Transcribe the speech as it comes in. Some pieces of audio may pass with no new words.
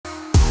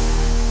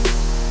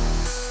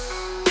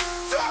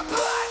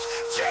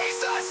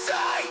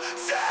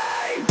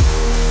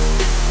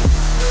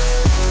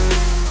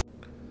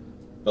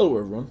Hello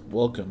everyone,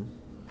 welcome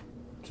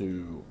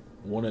to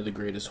one of the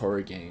greatest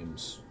horror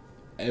games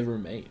ever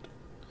made.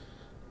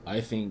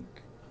 I think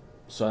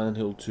Silent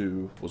Hill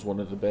 2 was one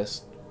of the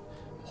best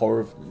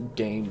horror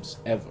games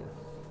ever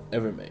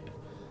made.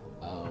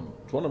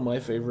 It's one of my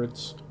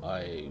favorites.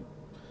 I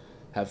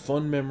have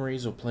fond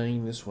memories of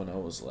playing this when I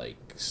was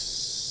like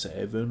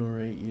 7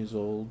 or 8 years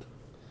old.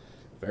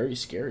 Very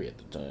scary at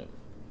the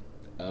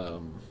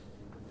time.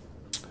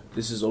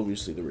 This is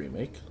obviously the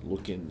remake,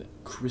 looking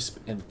crisp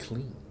and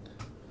clean.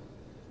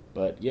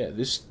 But yeah,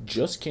 this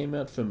just came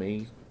out for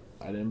me.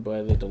 I didn't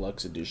buy the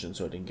deluxe edition,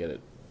 so I didn't get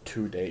it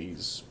 2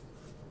 days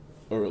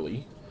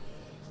early.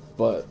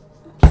 But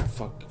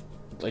fuck,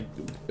 like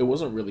it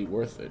wasn't really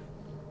worth it,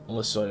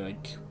 unless I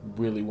like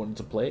really wanted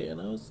to play it. And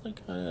I was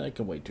like, I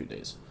can wait 2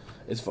 days.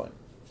 It's fine.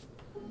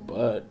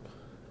 But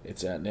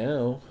it's out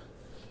now.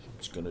 I'm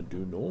just gonna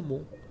do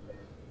normal.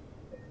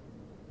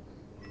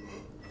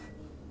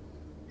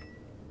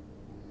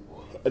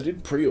 I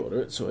did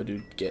pre-order it, so I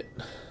did get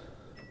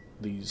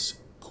these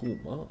cool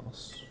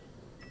masks.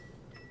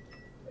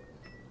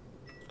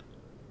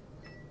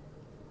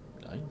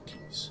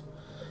 90s.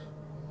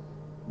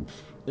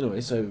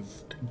 Anyways, I've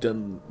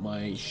done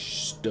my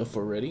stuff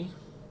already.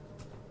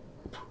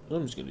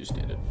 I'm just gonna do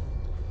standard.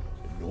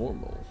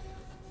 Normal.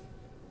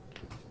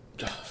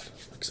 I'm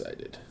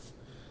excited.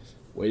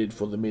 Waited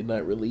for the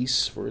midnight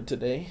release for it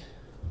today.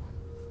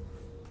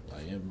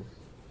 I am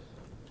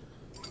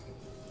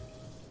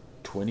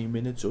 20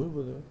 minutes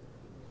over though.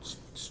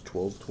 It's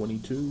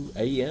 12:22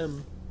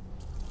 a.m.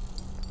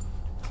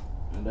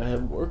 and I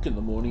have work in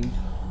the morning,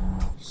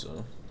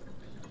 so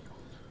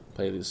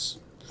play this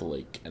for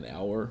like an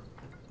hour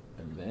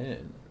and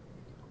then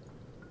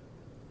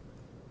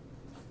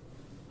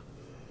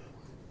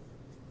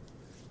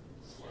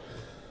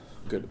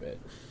go to bed.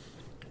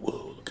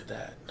 Whoa, look at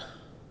that.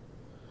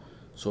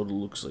 Sort of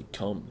looks like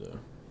cum though.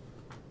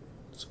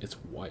 It's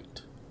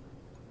white.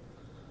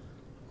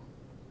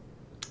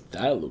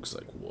 That looks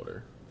like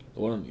water. The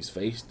one on his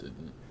face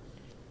didn't.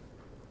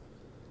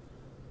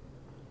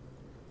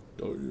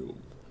 Damn.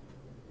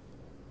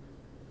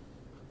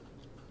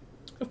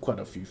 I have quite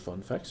a few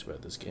fun facts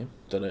about this game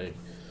that I've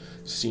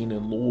seen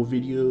in lore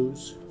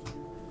videos.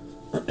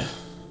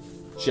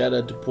 Shout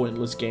out to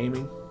Pointless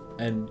Gaming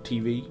and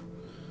TV.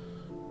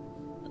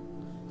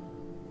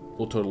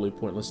 Or Totally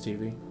Pointless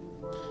TV.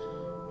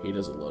 He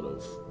does a lot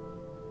of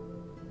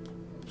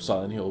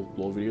Silent Hill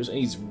lore videos, and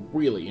he's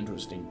really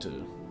interesting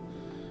to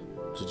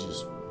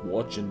just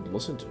watch and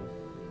listen to.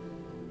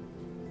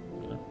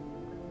 You know?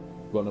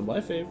 One of my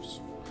faves.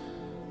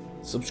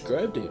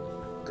 Subscribe to him.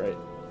 Great.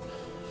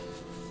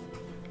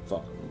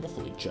 Fuck, I'm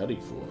awfully chatty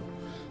for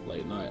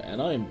late night,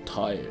 and I'm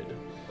tired.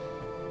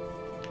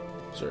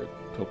 Sorry,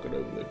 talking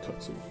over the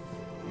cutscene.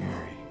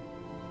 Mary.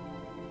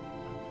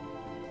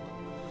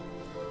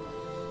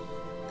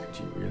 Could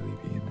you really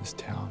be in this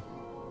town?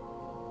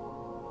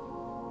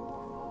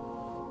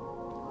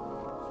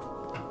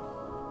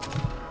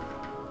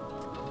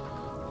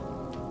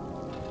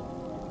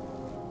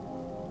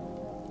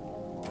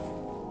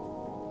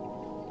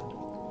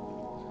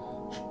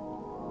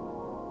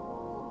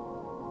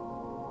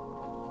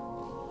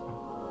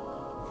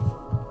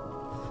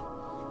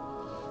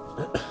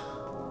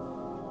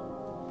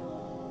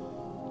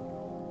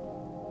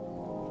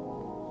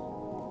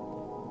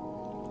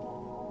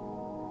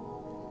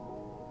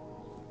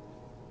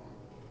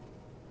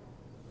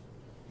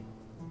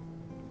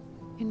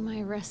 In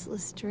my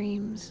restless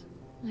dreams,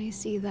 I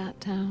see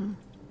that town.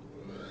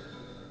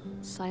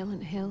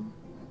 Silent Hill.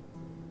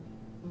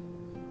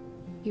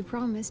 You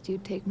promised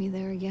you'd take me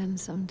there again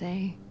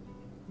someday.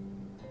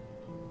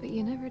 But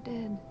you never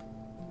did.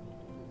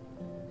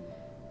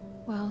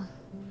 Well,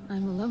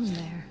 I'm alone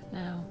there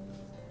now.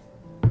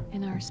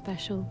 In our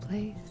special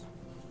place.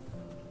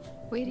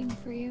 Waiting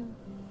for you.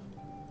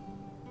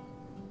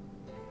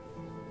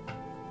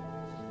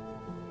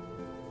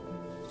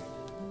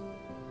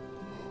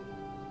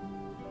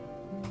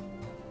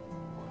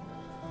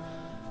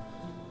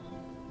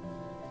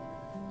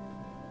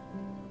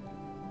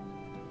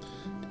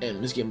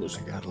 And this game was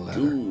I got a letter.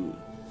 good.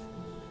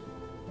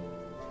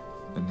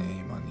 The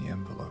name on the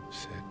envelope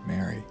said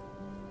Mary,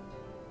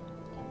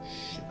 Oh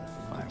shit, I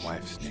forgot my to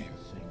wife's change name.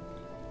 the thing.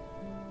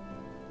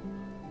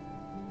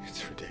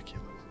 It's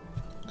ridiculous.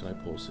 Can I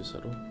pause this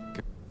at all?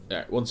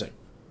 Alright, one sec.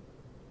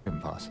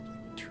 Couldn't possibly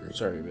be true.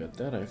 Sorry about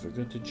that, I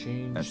forgot to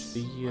change That's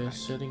what I the keep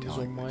settings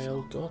telling on my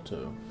myself.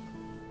 Elgato.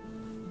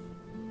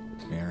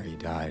 Mary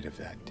died of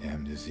that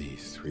damn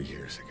disease 3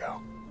 years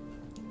ago.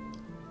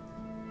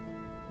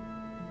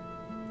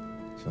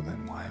 So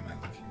then why am I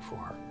looking for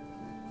her?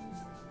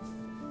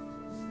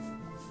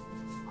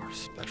 Our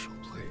special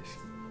place.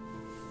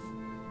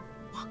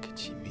 What could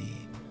she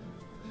mean?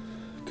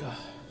 God.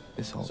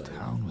 This whole Sorry.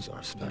 town was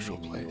our special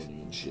Naming place.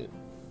 Yoni and shit.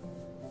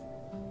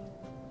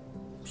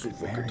 I'm so Could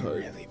fucking Mary tired.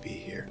 really be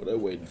here? But I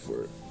waited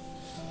for it.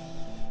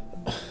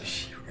 Is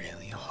she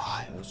really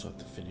alive? I also have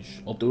to finish.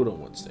 I'll do it on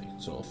Wednesday.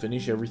 So I'll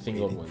finish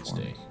everything on Waiting for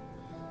Wednesday.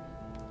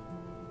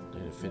 me.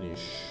 Need to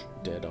finish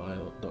Dead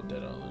Island, not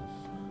Dead Island,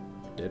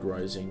 Dead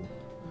Rising,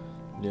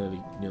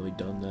 Nearly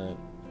done that.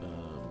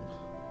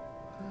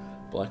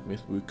 Black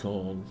Myth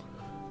Wukong.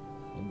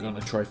 I'm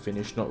gonna try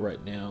finish, not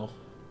right now.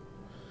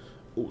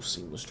 Oh,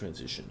 seamless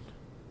transition.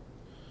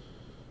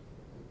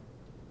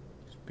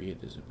 His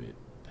beard is a bit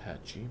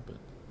patchy, but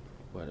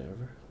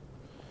whatever.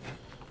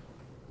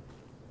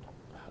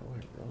 How do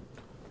I run?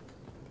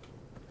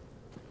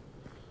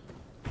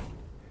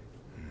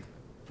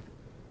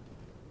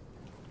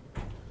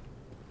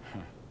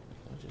 Did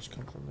I just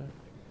come from there?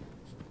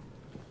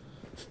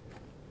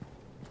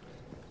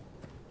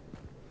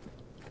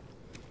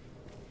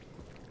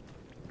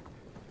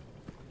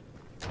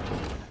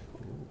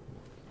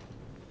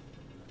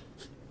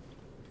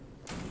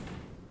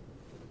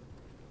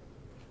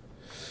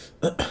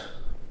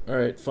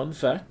 Alright, fun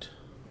fact.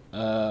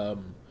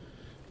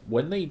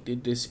 When they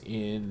did this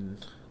in,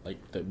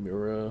 like, the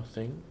mirror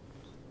thing,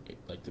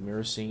 like the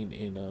mirror scene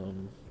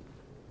in,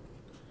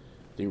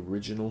 the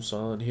original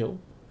Silent Hill,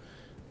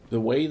 the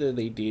way that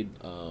they did,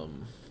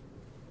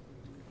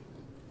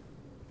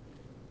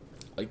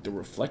 like, the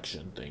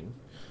reflection thing,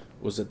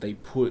 was that they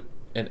put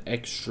an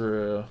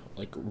extra,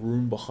 like,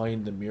 room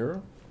behind the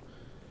mirror,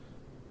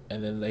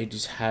 and then they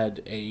just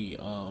had a,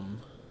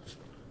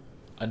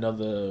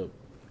 another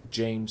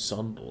James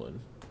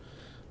Sunderland,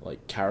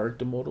 like,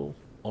 character model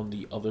on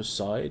the other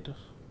side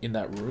in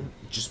that room,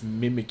 just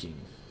mimicking,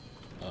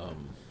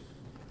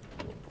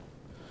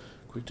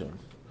 quick turn,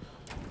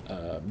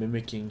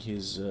 mimicking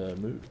his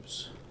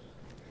moves.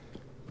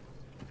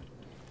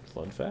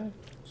 Fun fact.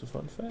 It's a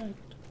fun fact.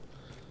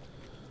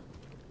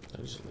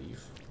 I just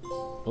leave.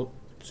 Oh,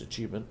 it's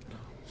achievement.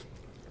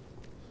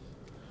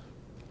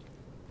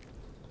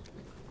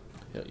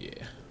 Hell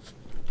yeah.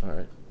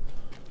 Alright.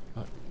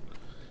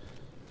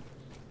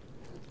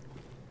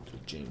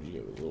 James, you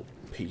get a little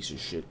piece of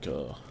shit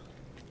car.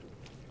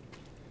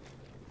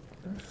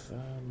 If,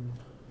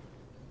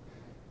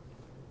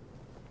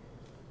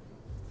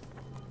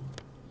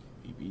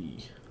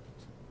 BB.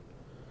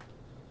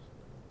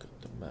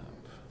 Got the map.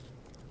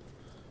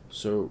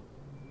 So,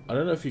 I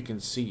don't know if you can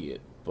see it,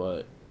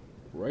 but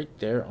right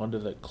there under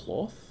that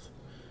cloth,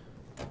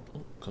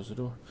 oh, close the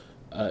door,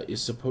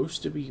 is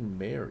supposed to be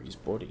Mary's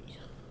body.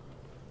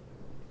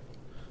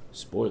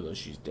 Spoiler,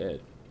 she's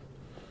dead.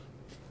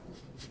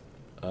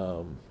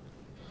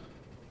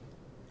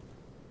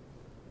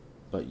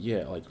 But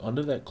yeah, like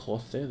under that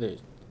cloth there,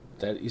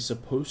 that is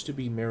supposed to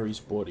be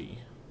Mary's body.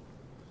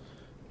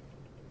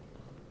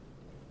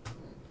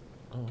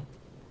 Oh,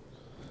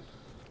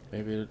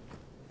 maybe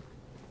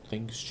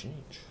things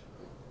change.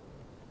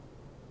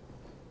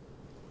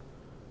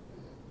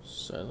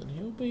 Silent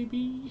Hill,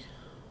 baby.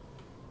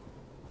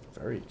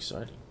 Very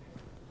exciting.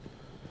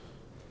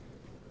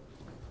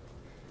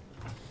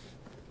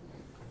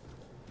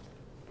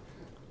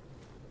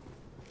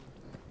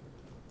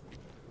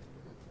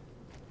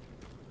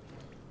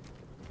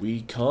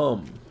 We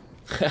come.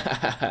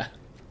 Yeah,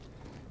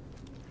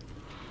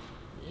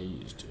 you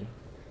used to.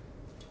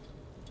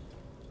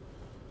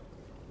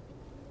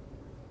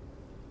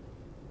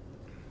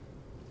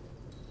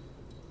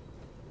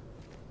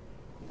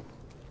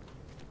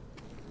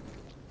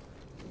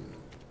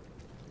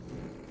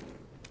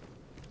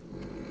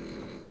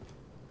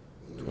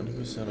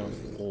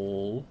 %off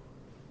all.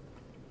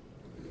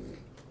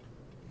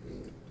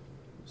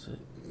 Is it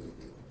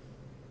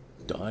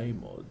die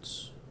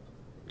mods?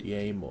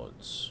 DA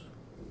mods.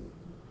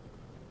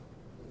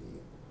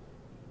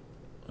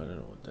 I don't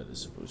know what that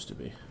is supposed to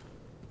be.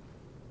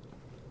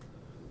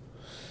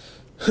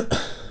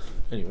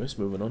 Anyways,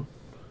 moving on.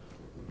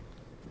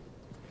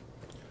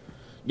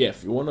 Yeah,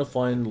 if you want to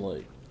find,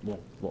 like, well,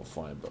 not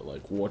find, but,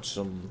 like, watch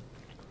some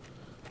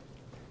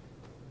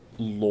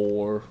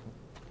lore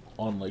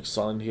on, like,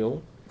 Silent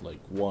Hill, like,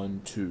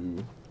 1,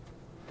 2,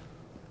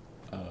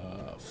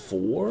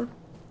 4.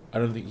 I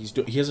don't think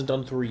he hasn't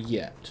done 3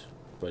 yet,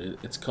 but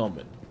it's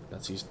coming.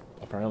 That's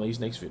apparently his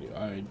next video.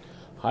 I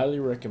highly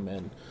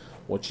recommend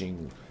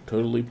watching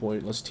Totally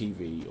Pointless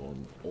TV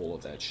on all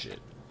of that shit.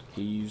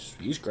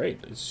 He's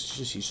great.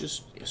 He's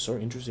just so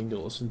interesting to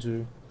listen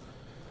to.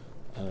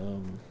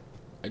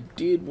 I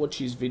did watch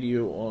his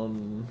video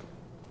on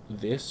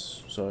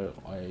this, so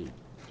I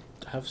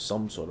have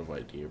some sort of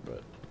idea,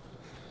 but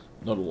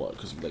not a lot,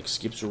 because he, like,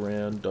 skips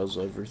around, does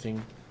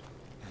everything.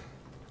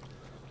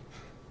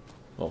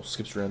 Well,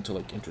 skips around to,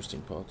 like,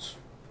 interesting parts.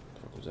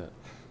 What was that?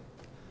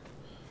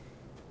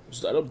 Is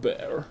that a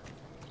bear?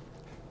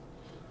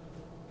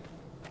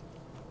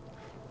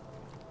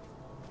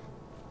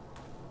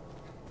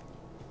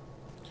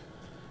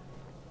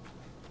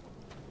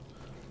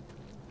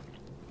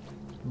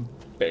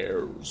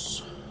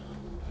 Bears.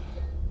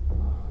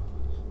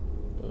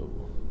 Oh,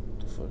 what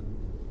the fuck?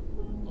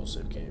 Oh,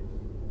 save game.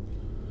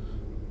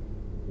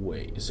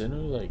 Wait, is there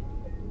no, like,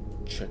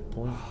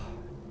 checkpoint?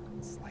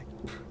 It's like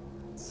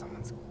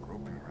someone's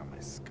groping around my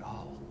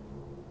skull.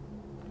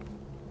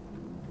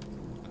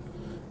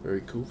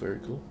 Very cool, very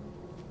cool.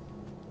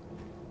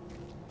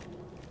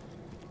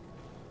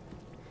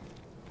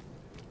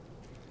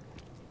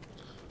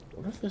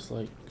 What if there's,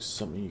 like,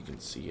 something you can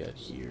see out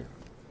here?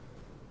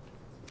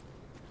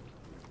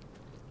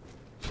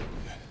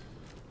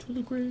 to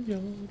the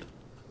graveyard.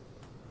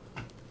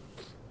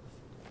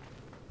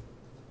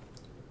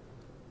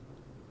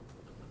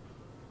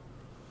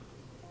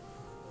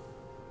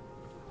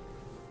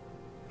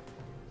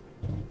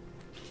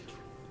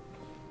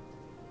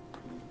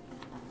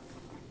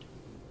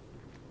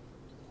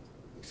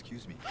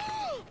 Excuse me.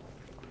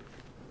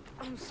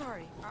 I'm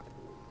sorry.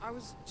 I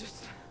was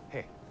just...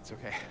 Hey, it's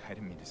okay. I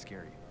didn't mean to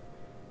scare you.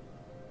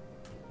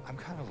 I'm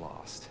kind of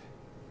lost.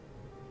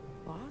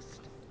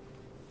 Lost?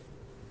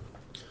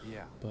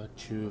 Yeah. But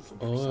you've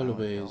Silent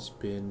always Hill.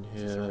 been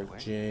Is this the here, right way?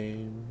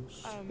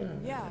 James.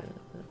 Yeah.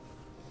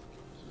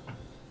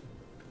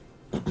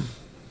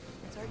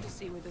 It's hard to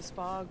see with this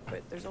fog,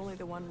 but there's only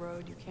the one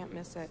road. You can't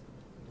miss it.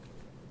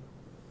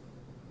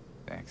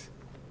 Thanks.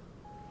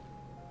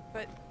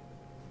 But...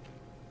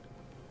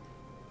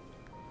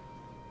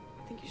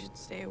 I think you should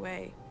stay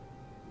away.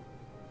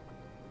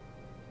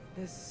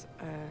 This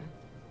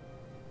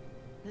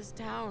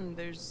town,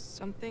 there's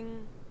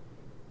something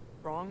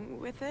wrong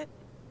with it.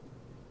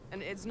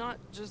 And it's not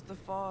just the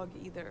fog,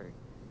 either.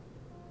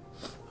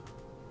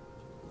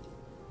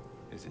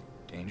 Is it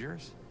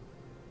dangerous?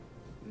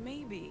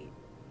 Maybe.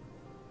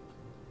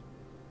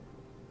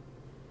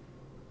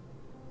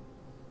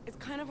 It's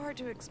kind of hard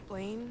to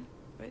explain,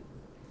 but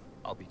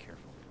I'll be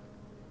careful.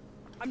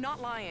 I'm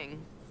not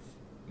lying.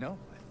 No,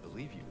 I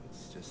believe you.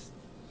 It's just...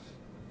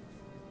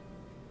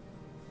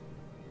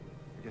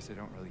 I guess I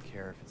don't really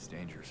care if it's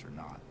dangerous or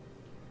not.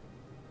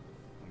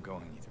 I'm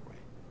going either way.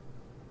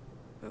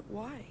 But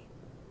why?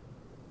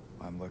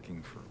 I'm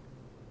looking for...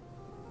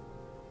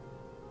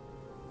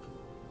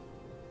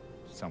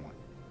 someone.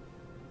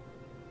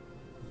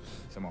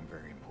 Someone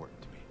very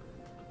important to me.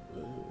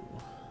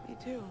 Ooh. Me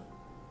too.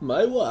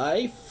 My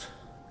wife.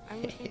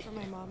 I'm looking for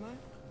my mama.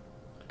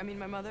 I mean,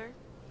 my mother.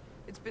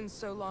 It's been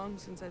so long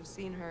since I've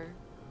seen her.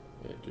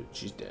 Yeah, dude,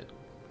 she's dead.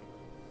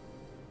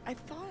 I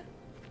thought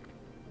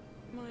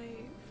my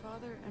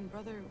father and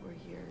brother were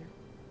here,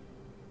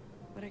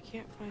 but I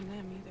can't find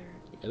them either.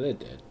 Yeah, they're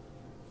dead.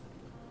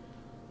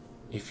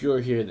 If you're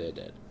here, they're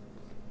dead.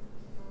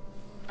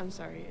 I'm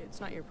sorry, it's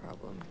not your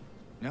problem.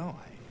 No,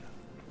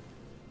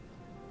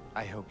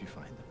 I hope you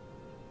find them.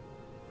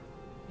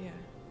 Yeah,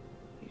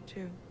 you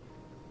too.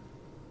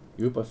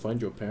 You hope I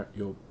find your parent,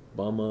 your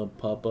mama,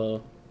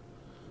 papa,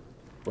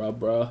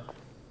 brah.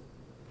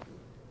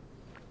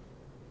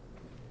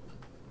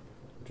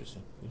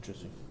 Interesting,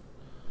 interesting.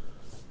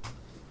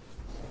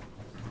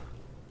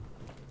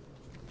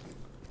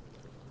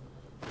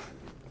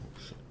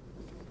 Shit.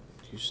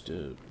 Used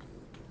to...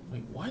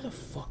 Wait, why the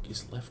fuck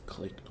is left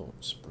click not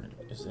sprint?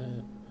 Is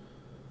that...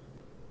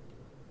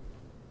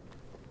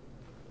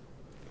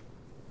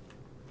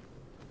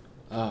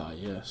 Ah,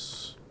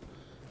 yes.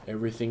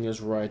 Everything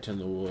is right in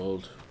the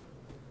world.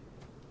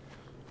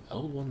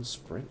 L1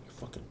 sprint? You're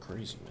fucking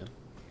crazy, man.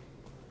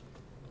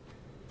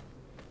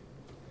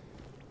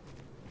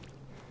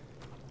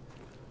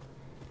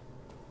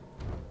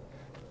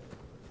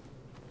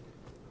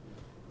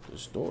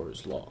 This door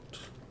is locked.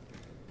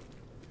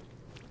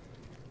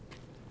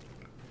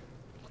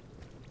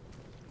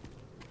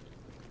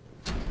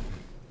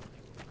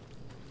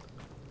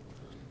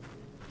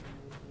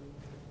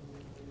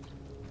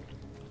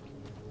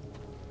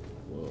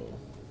 Whoa.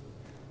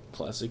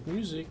 Classic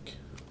music.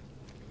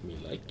 Me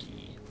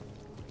likey.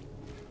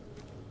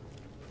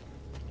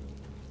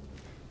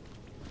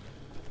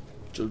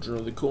 Children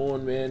of the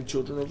Corn, man.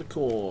 Children of the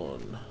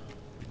Corn.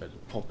 Better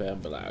pop out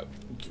and be like,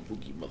 boogie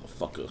boogie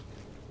motherfucker.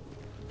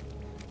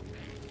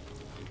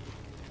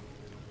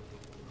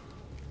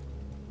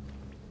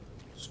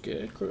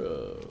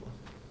 Scarecrow.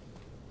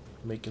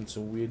 Making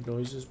some weird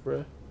noises,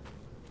 bruh.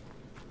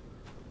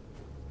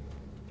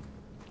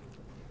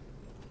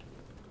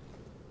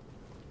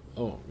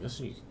 Oh, I'm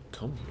guessing you can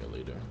come here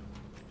later.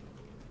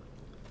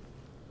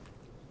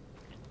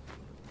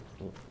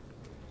 Oh.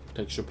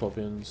 Texture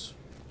pop-ins.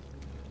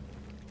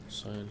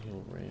 Silent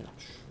Hill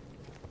Ranch.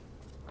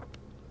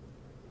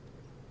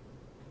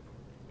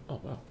 Oh,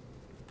 wow.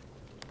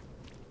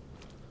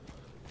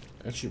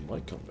 Actually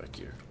might come back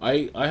here.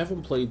 I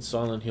haven't played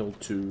Silent Hill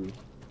 2,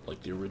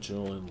 like the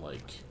original, in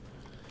like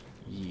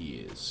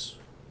years.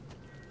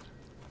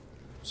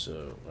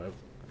 So I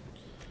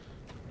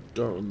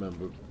don't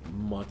remember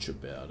much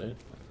about it.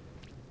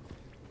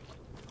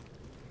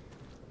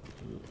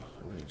 Ooh,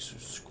 everything's so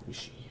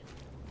squishy.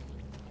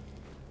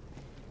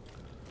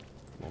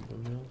 Lumber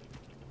mill.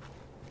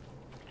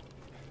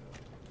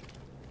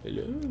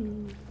 Hello.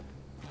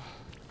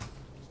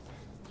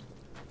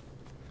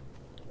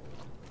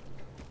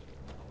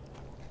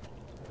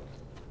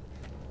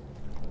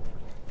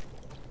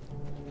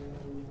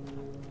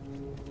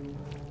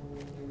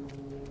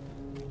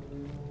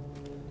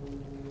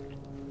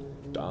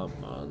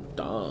 Damn, man,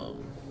 damn.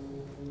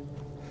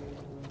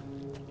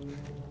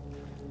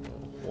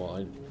 Well,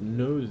 I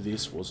know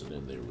this wasn't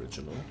in the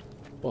original,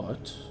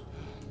 but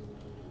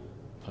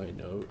I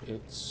know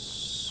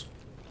it's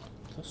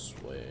this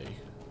way.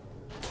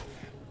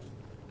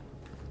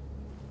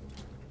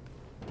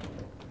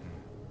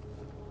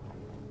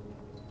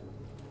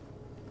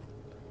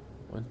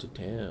 Went to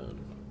town.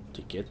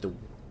 to get the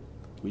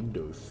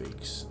window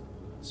fix.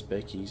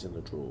 Spare keys in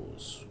the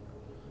drawers.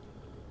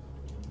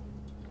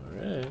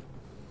 Alright.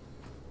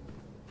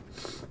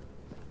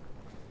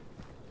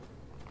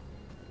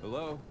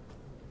 Hello?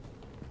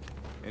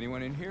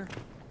 Anyone in here?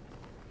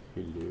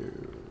 Hello,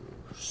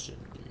 Cindy.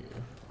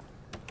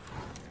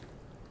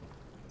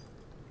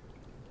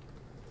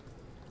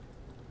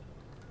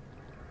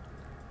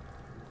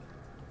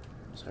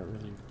 Is that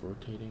really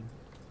rotating?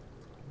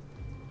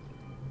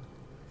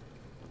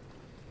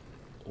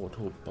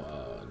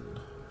 Autobahn.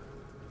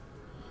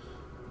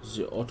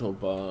 The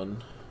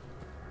Autobahn.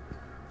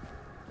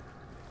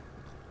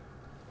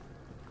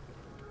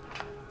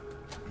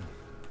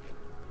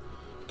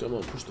 Come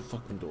on, push the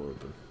fucking door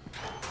open.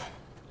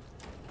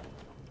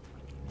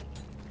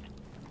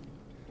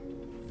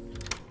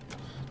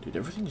 Dude,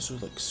 everything is so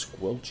like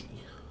squelchy.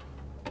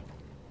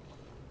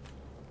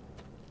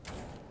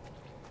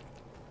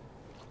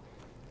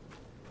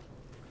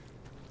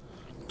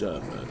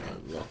 Damn man,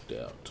 I'm locked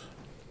out.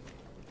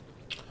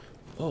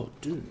 Oh,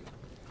 dude.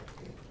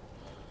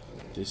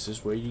 This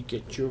is where you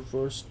get your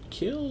first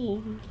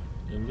kill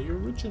in the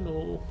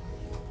original.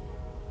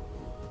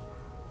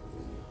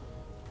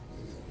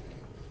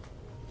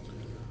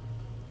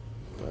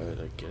 But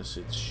I guess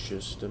it's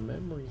just a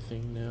memory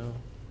thing now.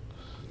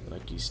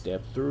 Like you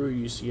step through,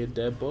 you see a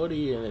dead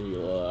body, and then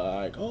you're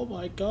like, oh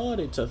my god,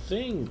 it's a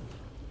thing!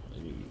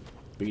 And you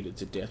beat it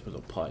to death with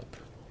a pipe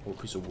or a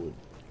piece of wood.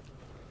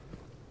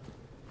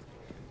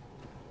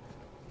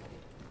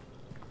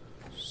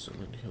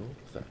 Silent Hill,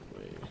 that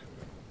way.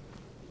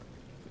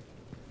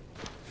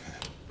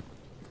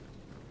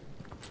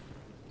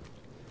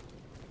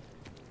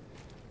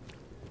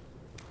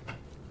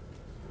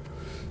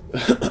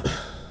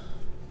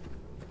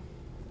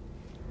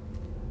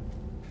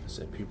 Is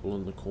there people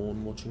in the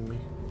corn watching me?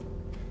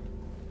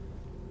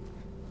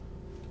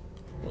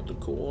 What, the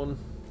corn?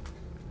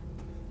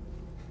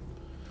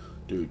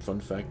 Dude, fun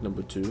fact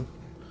number 2.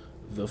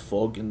 The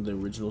fog in the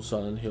original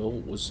Silent Hill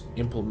was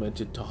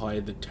implemented to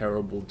hide the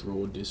terrible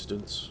draw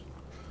distance.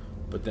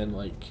 But then,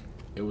 like,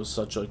 it was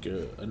such like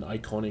an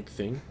iconic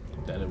thing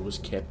that it was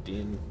kept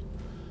in.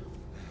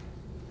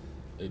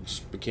 It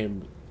just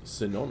became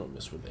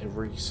synonymous with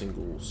every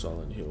single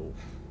Silent Hill.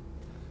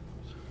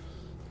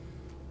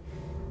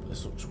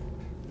 This looks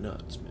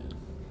nuts, man.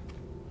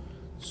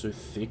 It's so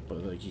thick,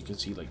 but like you can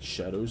see like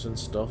shadows and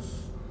stuff.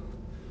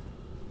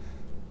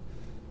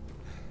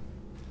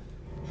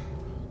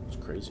 It's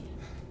crazy.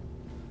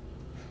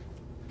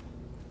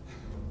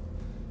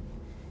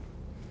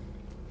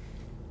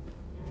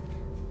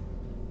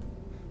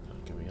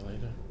 Give me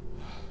later.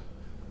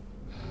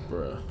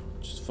 Bruh,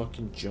 just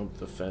fucking jump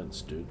the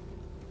fence, dude.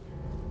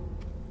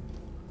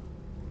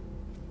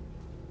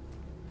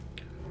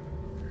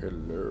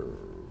 Hello.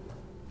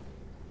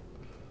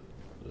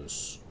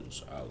 This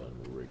is Alan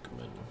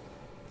Rickman.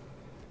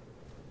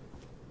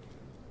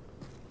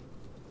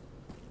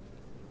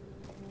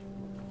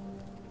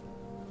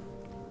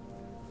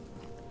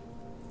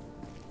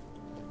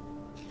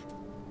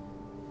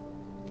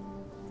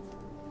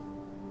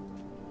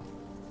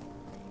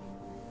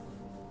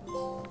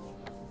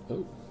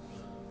 Oh.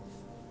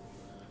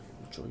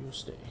 Enjoy your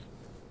stay.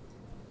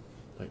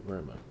 Wait, where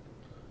am I?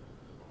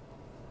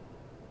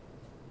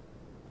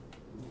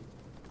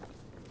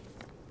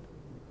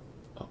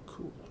 Oh,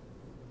 cool.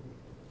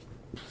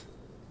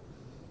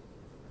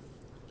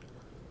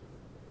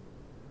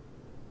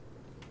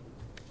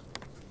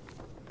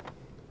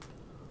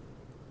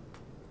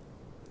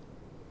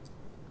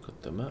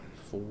 Got the map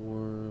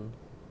for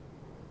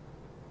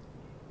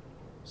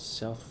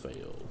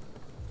Southvale.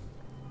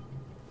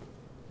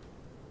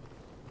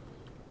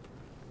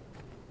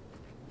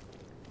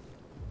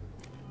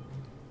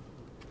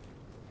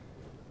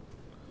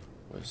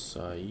 West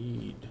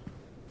Side.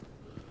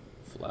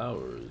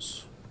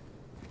 Flowers.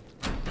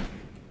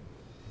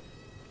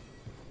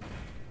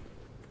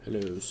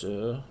 Hello,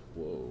 sir.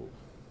 Whoa.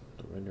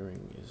 The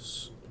rendering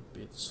is a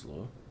bit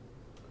slow.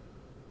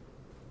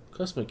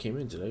 Customer came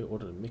in today,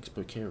 ordered a mixed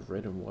bouquet of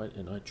red and white,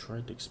 and I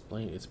tried to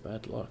explain it's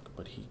bad luck,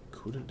 but he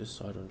couldn't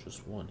decide on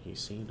just one. He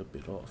seemed a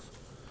bit off.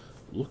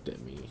 Looked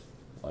at me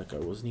like I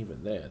wasn't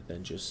even there,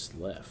 then just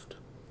left.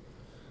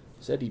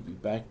 Said he'd be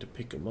back to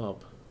pick him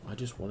up. I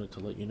just wanted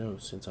to let you know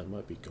since I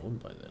might be gone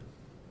by then.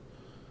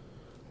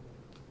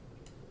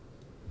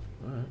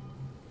 Alright.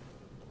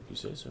 You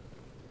say so.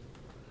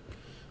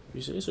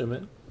 You say so,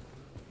 man.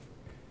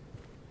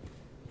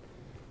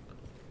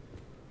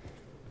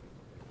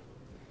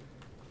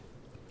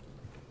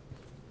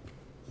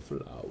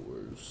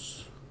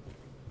 Flowers.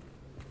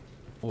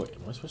 Oh wait,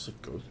 am I supposed to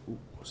go? Ooh,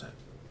 what's that?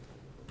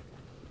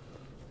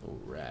 Oh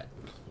rat.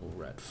 Oh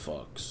rat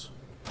fucks.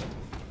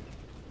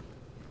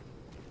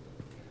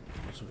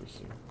 What's over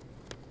here?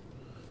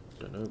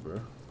 Don't know, bro.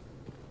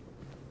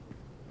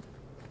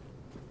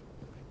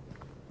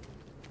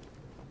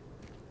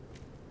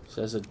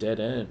 Says a dead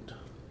end.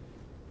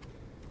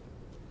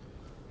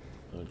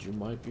 But you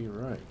might be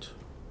right.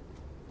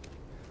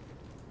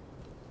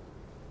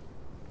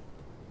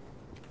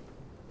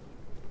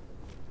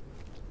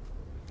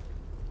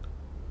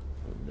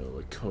 Oh no.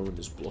 cone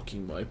is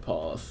blocking my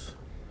path.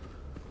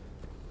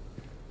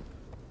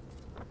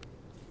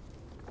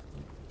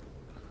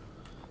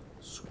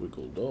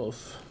 Squiggled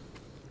off.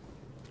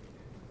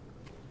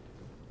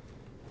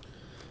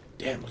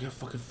 Damn, look how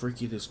fucking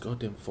freaky this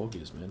goddamn fog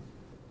is, man.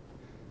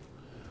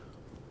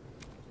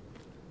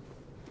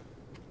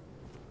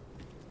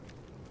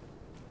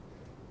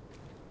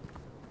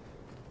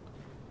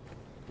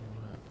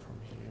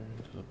 From here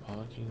into the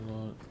parking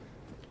lot.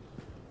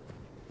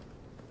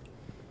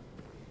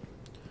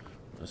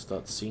 I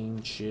start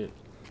seeing shit.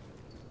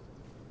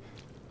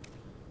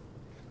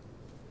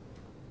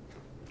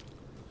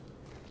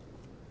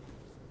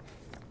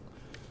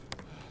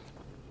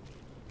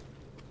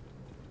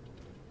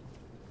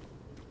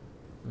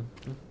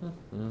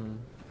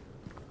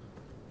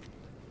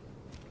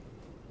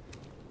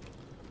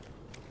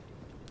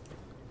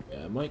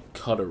 Yeah, I might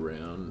cut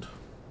around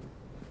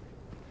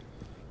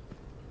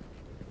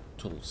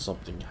till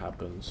something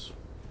happens.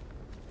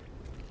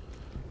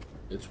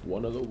 It's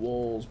one of the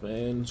walls,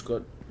 man. It's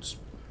got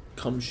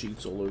cum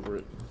sheets all over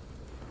it.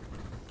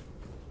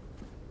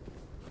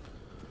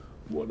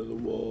 One of the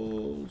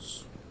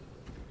walls.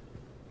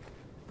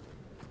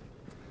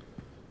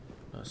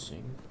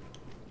 Nothing.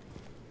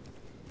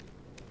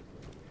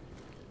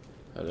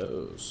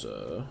 Hello,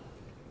 sir.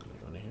 Can I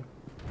go in here?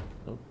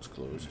 Nope, it's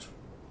closed.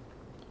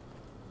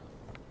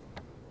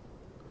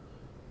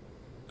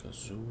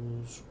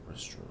 Gazoo's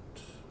restaurant.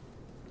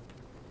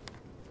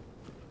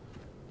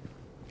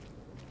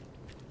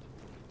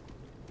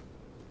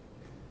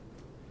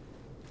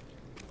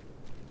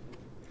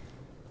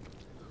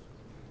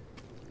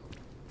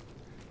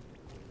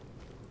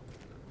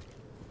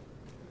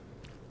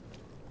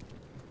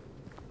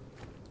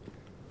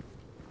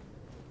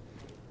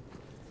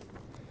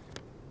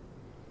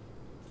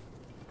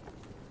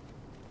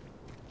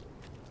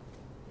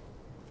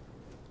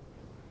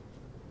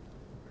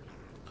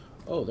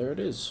 Oh, there it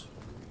is.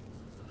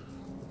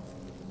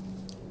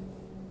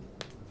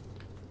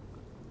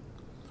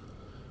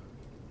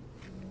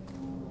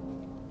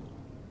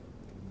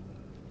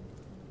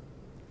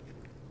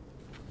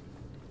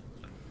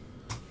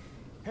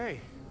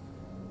 Hey,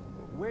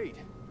 wait.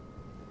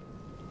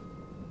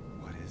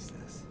 What is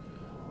this?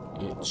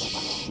 It's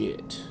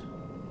shit.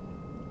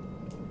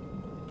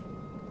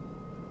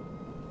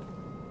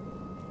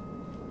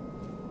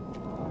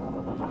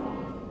 Oh,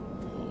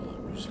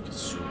 that music is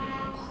so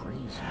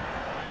crazy.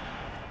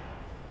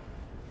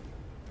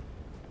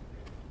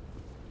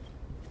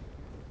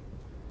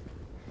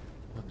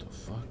 What the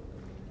fuck?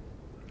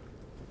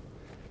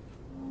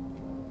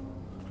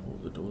 Oh,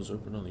 the door's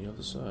open on the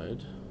other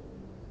side.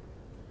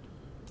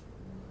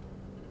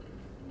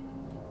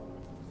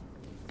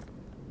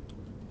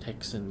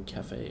 Texan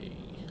Cafe.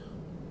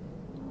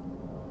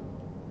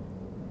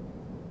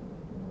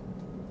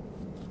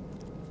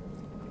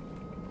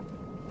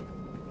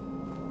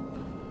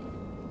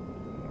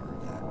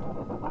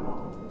 More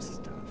of that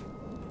stuff.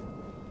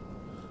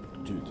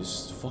 Dude,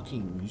 this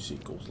fucking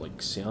music or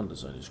like sound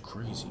design is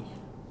crazy.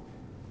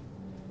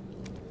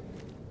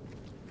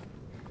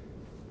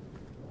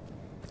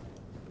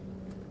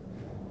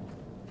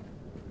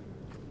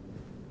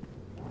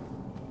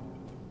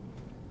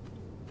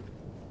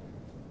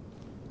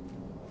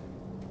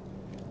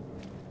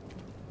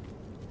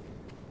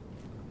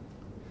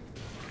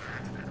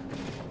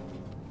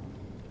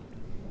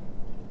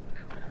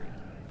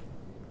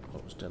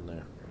 What was down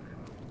there?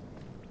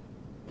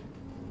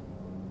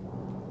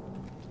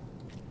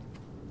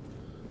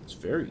 It's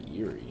very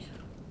eerie.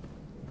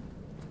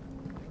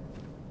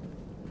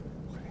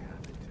 What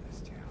happened to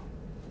this town?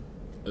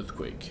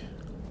 Earthquake.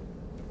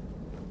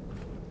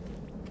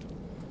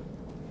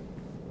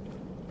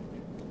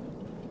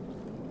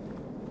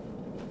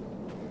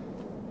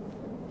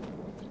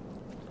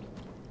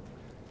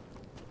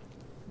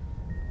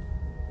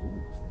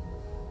 Ooh.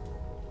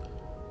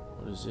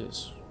 What is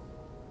this?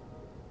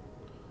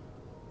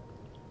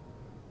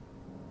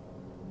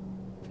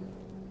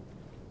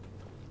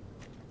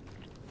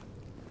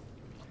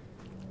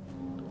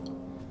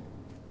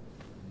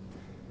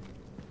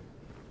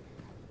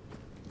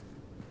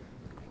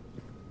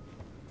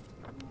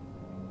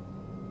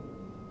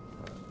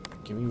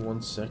 Give me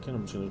 1 second,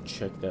 I'm just gonna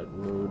check that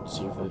road,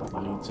 see if it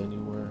leads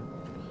anywhere.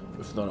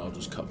 If not, I'll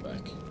just cut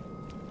back.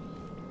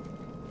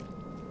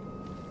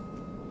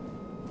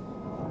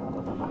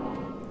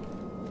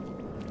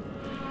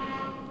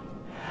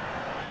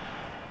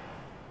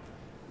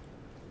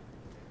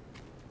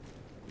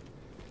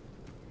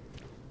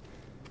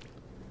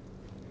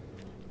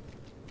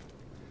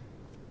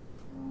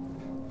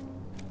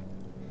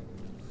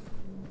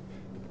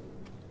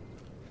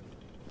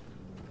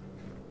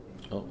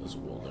 Oh, there's a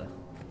wall there.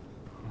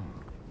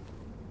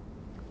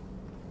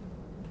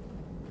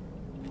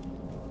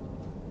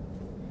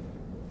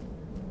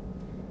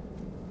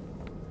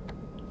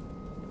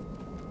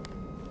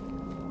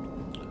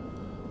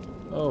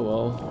 Oh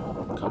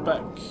well, come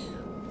back.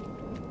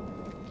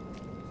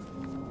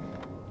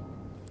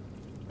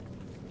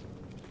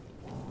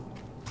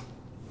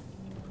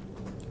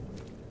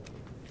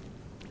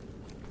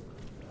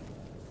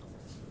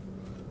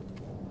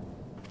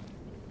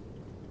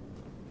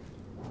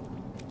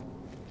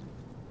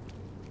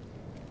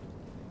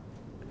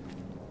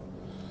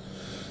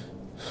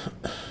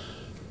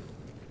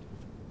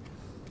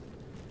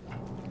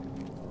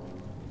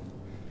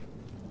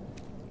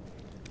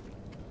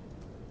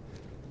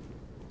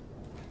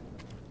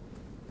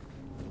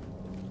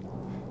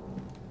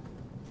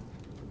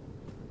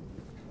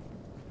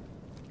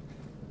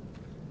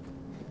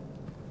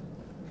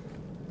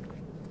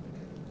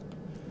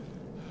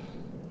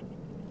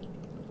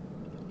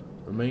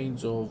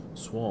 remains of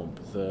swamp.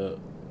 The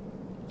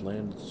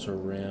land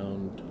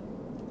surround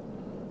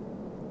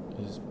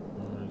is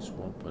already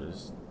swamp, but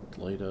is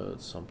later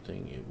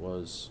something. It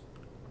was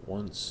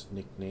once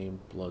nicknamed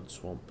Blood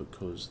Swamp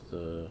because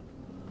the,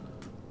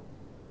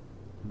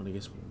 I'm gonna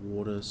guess,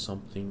 water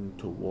something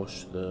to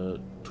wash the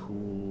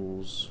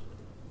tools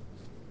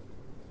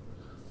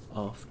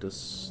after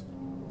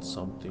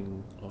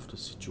something, after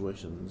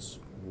situations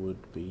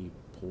would be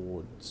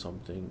poured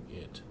something.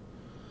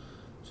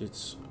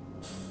 It's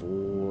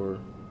for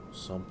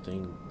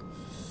something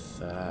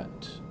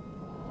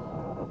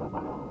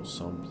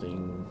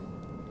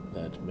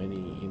that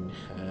many in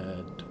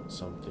had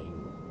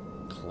something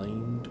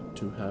claimed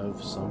to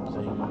have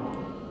something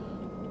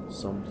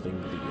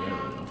the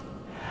area.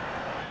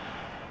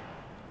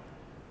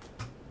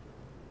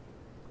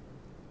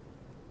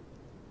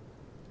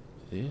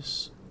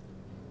 This,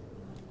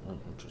 oh,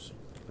 interesting.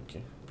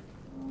 Okay.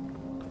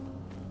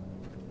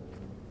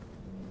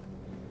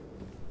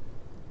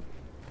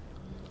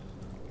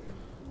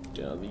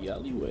 Down the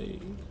alleyway.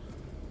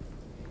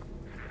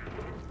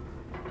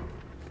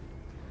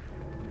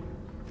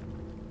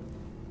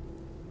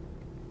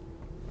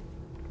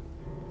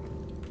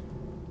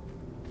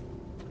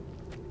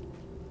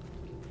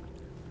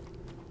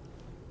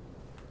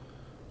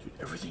 Dude,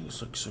 everything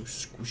is like so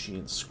squishy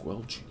and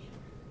squelchy.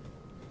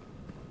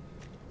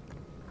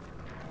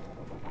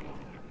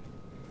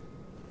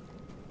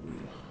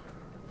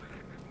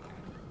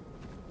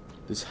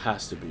 This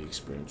has to be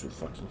experienced with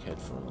fucking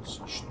headphones.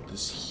 You should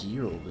just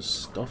hear all this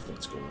stuff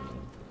that's going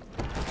on.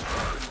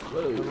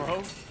 Whoa.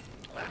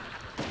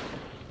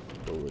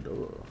 Hello?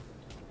 Door.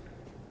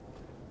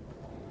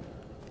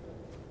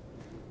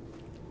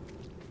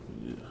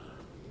 Yeah.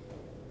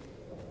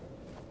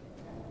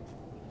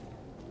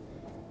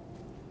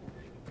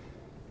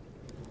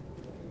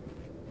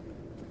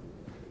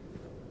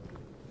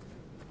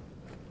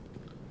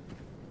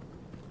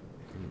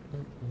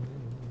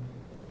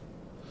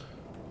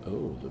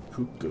 Oh, the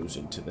poop goes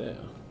into there.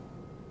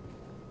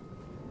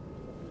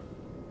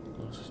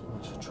 Lots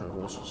of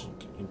traversals you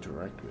can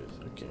interact with.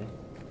 Okay.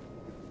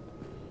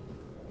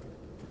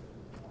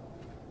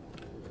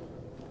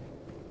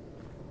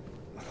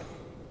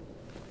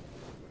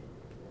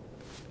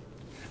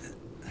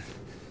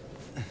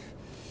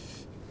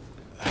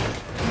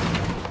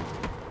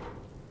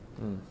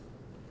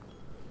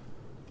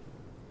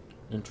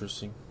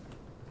 Interesting.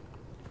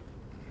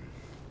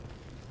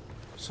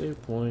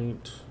 Save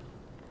point.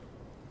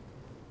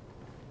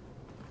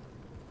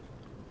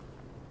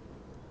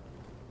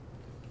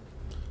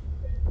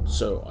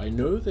 So, I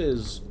know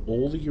there's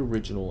all the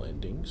original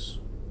endings.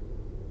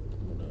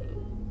 I'm gonna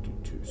do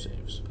 2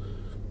 saves.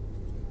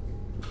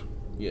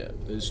 Yeah,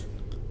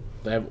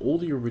 they have all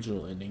the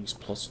original endings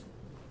plus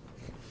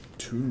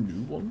 2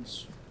 new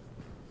ones.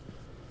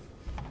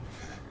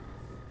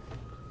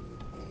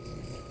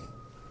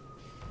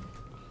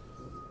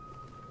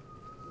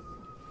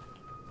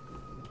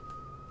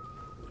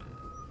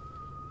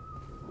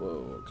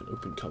 Whoa, I can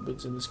open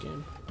cupboards in this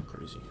game?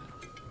 Crazy.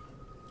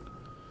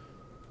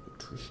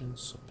 Nutrition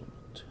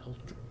supplement,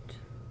 health drink.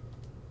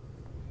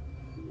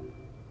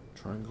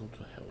 Triangle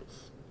to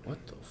health.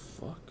 What the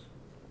fuck?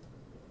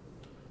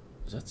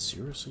 Is that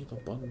seriously the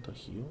button to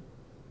heal?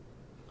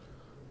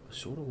 I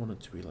sort of want it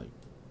to be like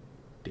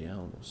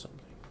down or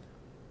something.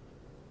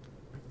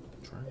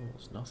 Triangle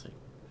is nothing.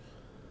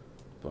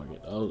 Fuck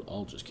it,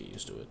 I'll just get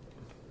used to it.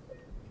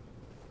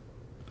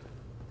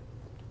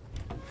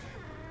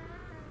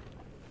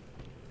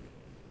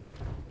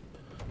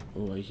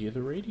 Oh, I hear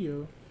the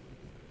radio.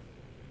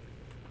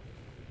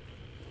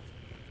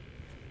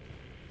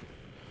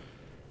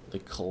 The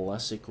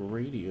classic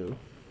radio.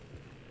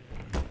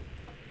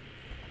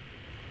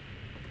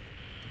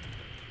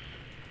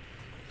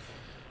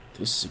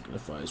 This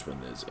signifies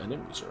when there's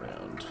enemies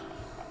around.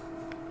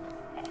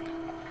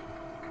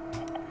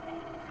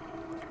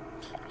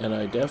 And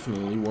I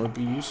definitely won't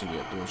be using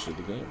it the rest of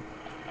the game.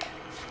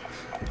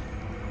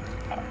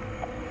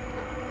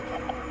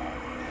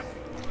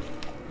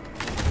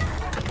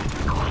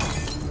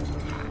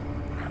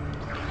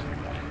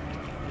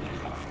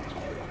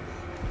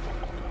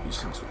 These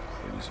things look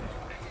crazy.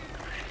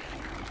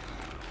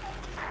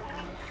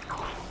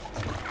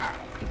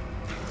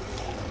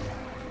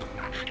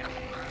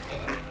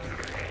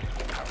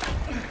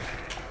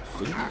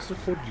 I think these are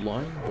called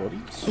lying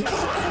bodies?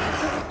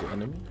 The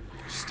enemy?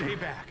 Stay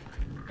back.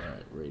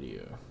 Alright,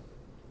 radio.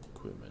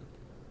 Equipment.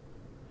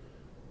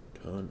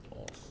 Turn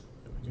off.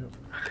 There we go.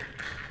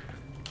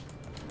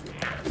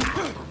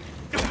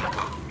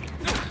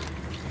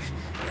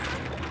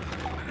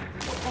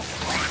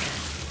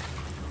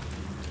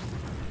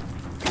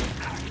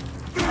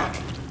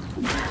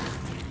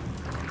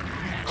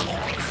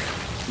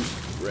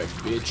 Wreck,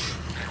 bitch.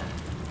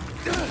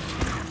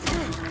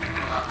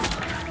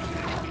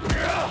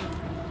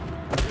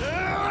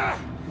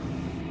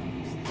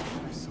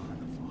 I saw in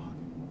the fog.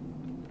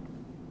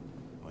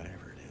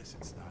 Whatever it is,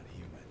 it's not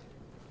human.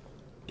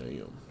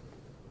 Damn.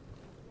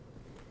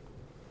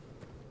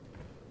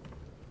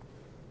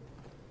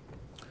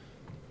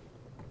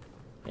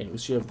 At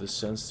least you have the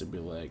sense to be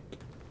like,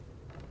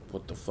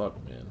 what the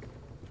fuck, man?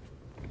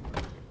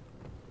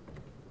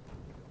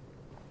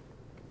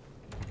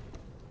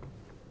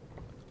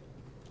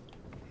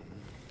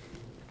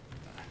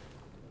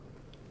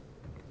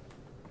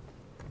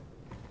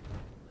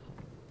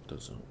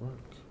 Doesn't work.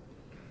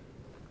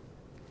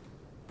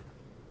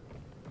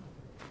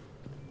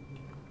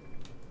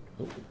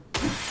 Oh.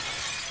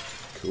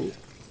 Cool.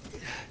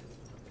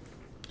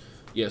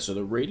 Yeah, so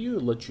the radio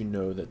lets you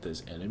know that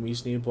there's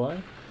enemies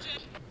nearby.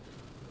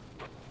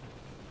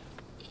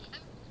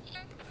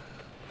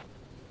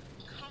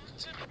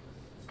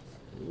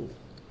 Ooh.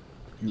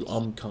 You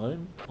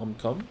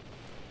come?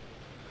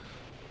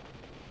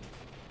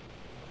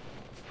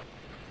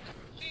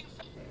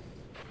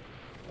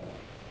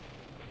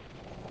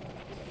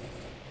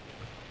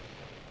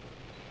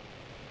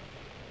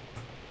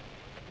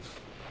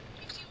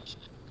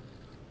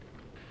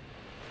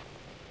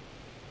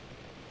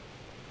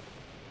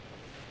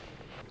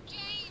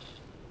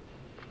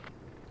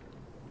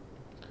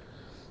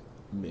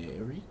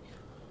 Mary?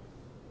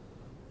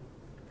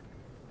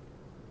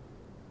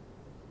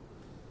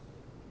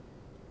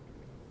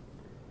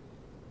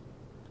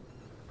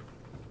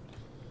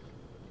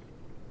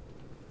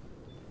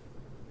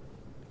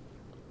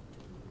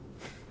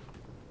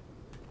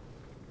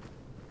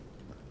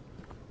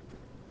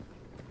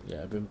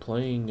 Yeah, I've been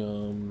playing,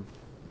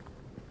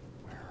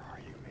 Where are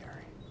you,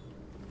 Mary?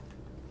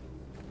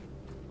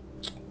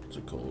 what's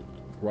it called?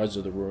 Rise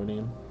of the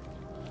Ronin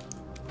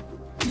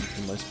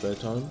in my spare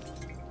time.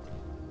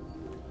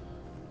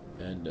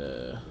 And,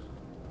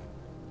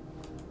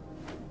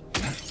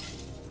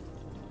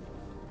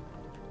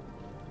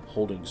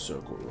 holding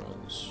circle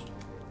runs.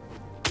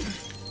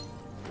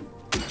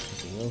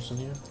 Anything else in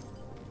here?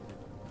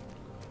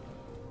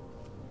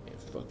 Yeah,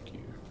 fuck you.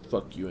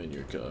 Fuck you and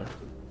your car.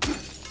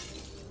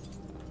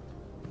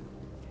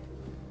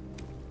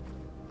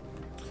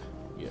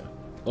 Yeah.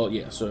 Oh,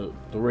 yeah, so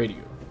the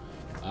radio.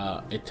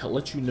 It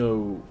lets you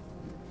know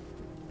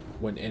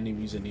when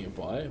enemies are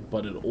nearby,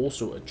 but it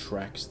also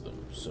attracts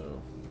them,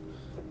 so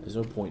there's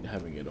no point in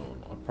having it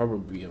on. I'll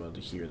probably be able to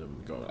hear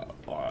them go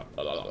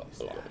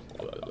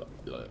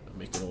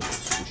making all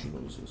those squishy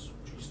noises.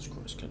 Jesus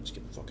Christ, can't just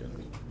get the fuck out of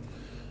me.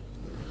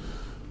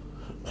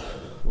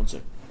 One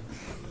sec.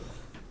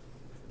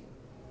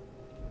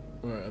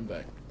 Alright, I'm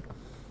back.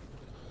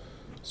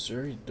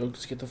 Sir, don't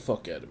just get the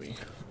fuck out of me.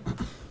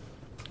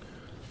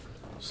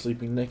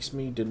 Sleeping next to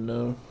me, didn't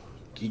know.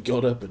 He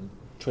got up and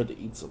tried to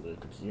eat something, I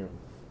could hear him.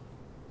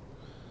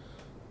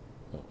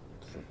 Oh,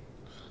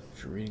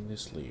 if you're reading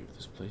this, leave.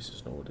 This place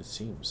is not what it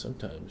seems.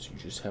 Sometimes you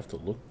just have to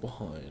look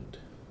behind.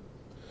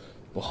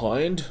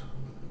 Behind?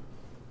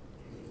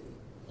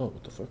 Oh,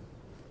 what the fuck?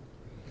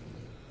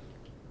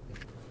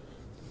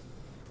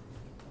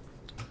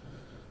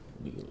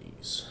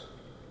 Neely's.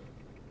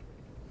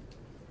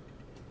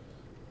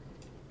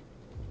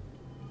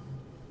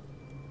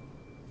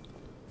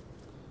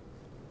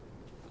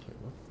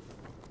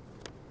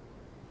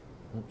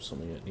 Oh,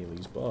 something at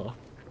Neely's bar.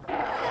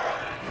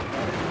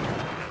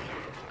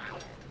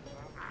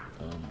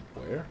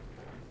 Where?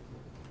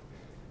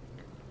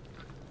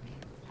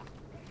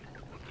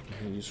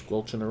 And you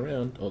squelching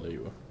around. Oh, there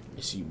you are.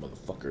 I see you,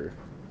 motherfucker.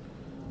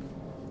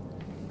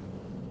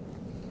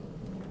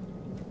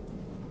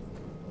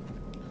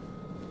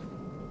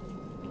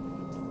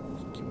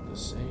 Give it a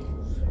save.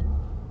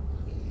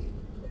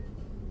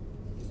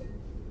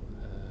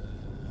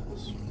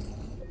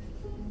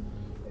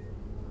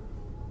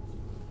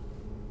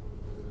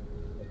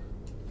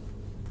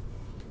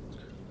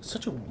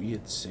 Such a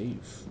weird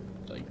save,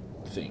 like,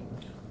 thing.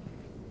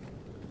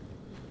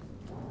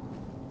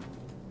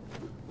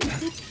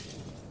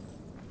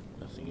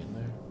 Nothing in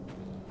there.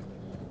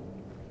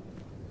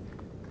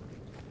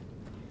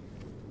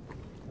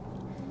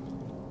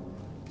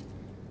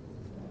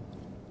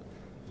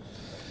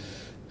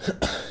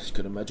 He's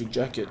got a magic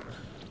jacket.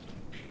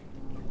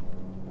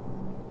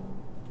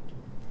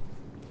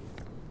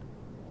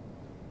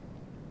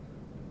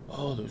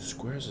 Oh, those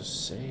squares are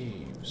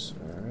saves.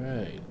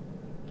 Alright.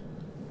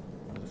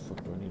 Where the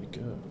fuck do I need to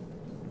go?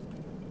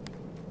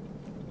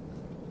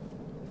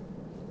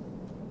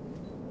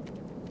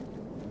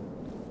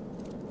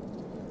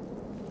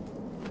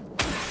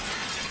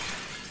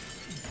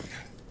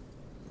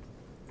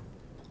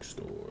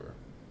 Bookstore.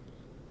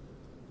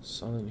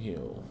 Silent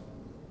Hill.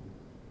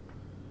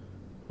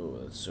 Oh,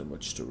 that's so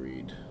much to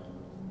read.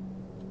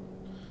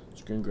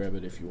 Screen grab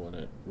it if you want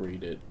to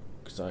read it,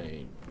 because I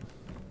ain't.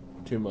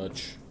 Too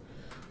much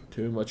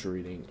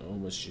reading. I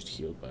almost just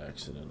healed by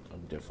accident.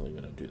 I'm definitely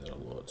going to do that a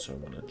lot, so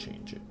I'm going to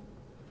change it.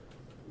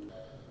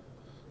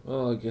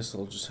 Well, I guess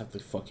I'll just have to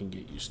fucking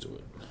get used to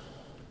it.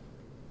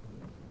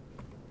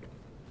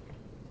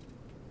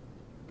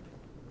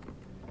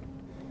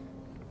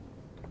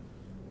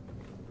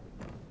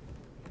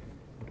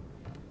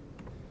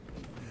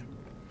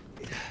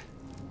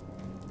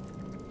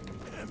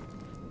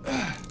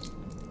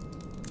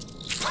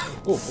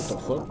 Oh, what the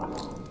fuck?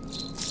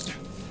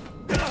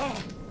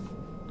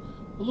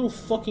 A little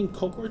fucking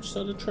cockroach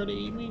started trying to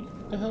eat me?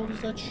 What the hell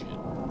is that shit?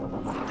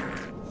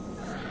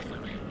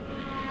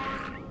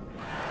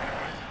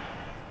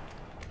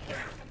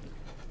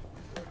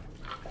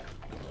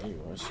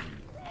 Anyway, I see you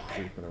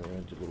creeping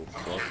around, you little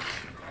fuck.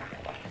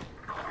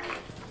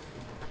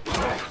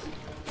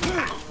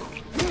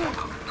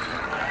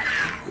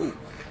 Ooh.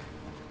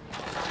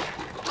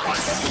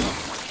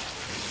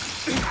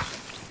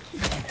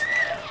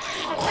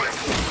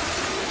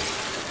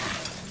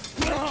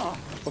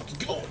 Fuck you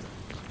going?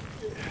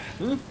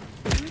 Hmm?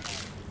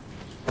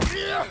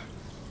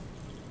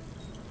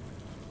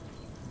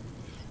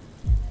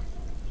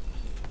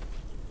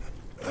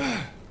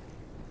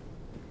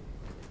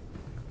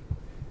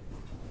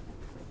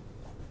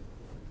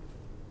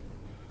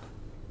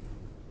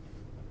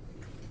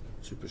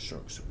 Super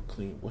strong, super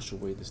clean. Wash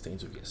away the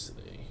stains of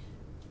yesterday.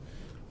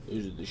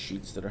 Those are the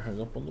sheets that are hung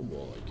up on the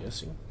wall, I'm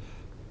guessing.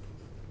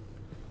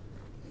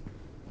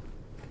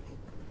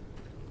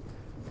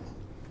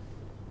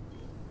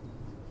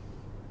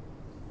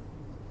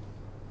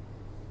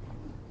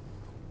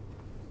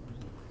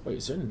 Wait,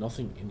 is there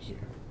nothing in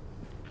here?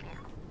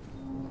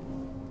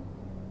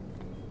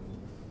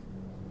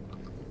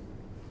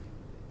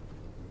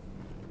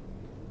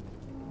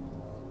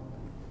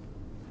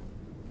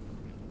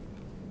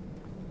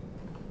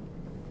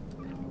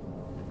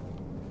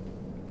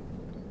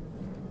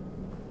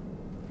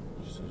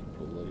 Just those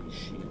bloody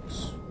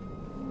sheets.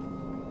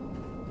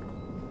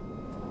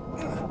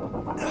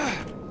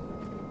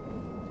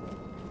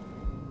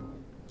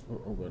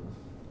 Open.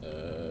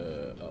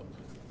 Up.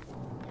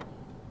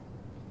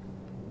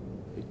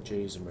 Big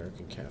J's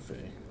American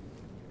Cafe.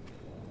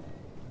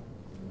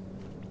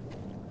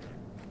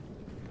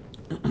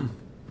 Yeah,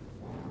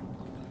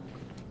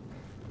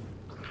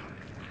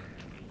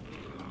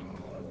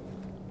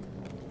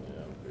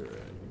 I'll be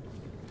right.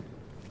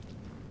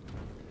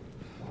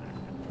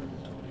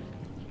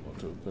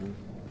 What's open?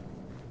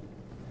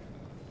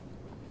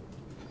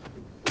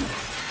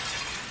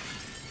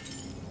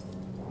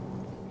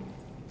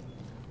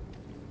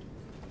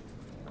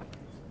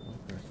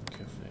 American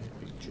Cafe,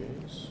 Big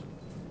J's.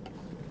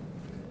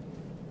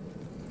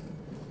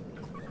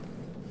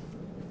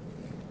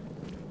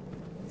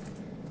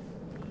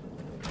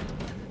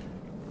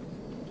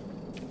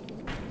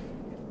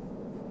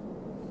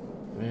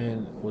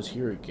 Man was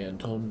here again,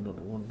 told him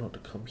not to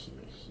come here.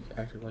 He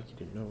acted like he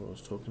didn't know what I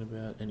was talking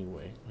about.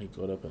 Anyway, he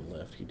got up and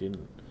left. He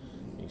didn't.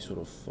 He sort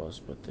of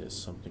fussed, but there's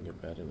something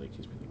about him that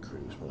gives me the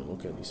creeps. When I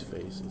look at his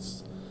face,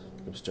 it's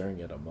like I'm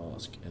staring at a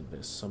mask, and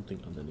there's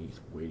something underneath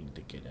waiting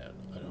to get out.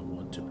 I don't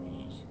want to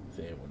be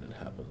there when it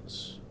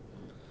happens.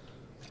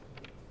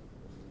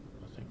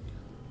 Nothing.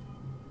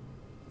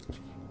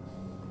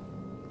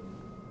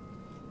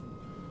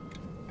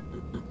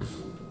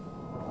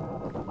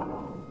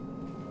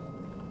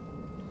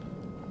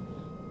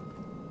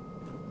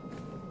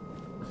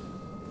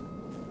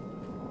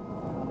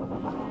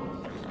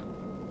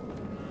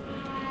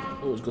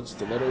 Oh, it's got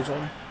stilettos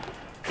on.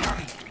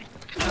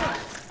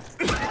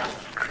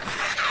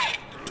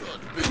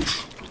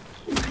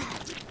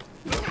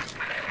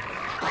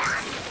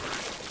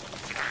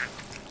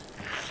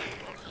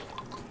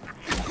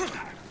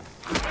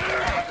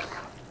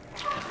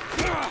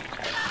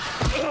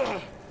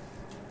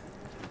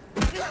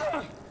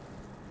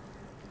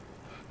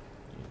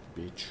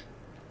 Bitch.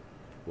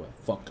 What a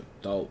fucking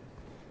dope.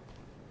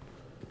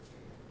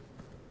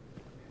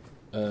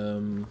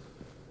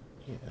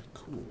 Yeah,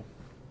 cool.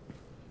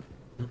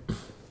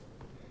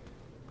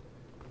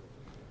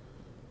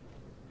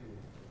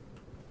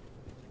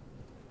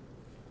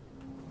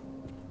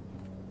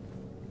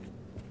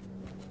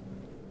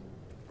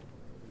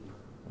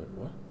 Wait,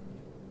 what?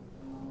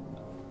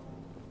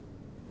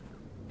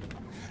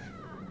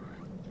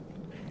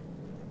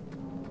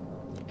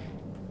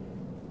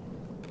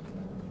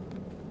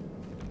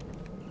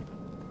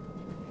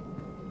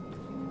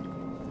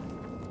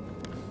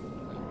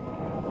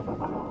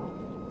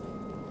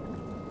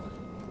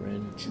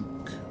 Grand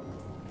Juke.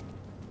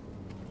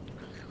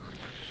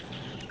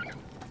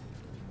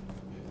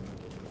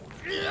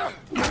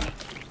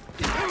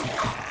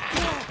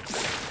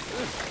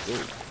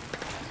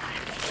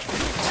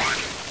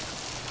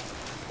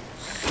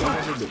 Son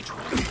of a bitch.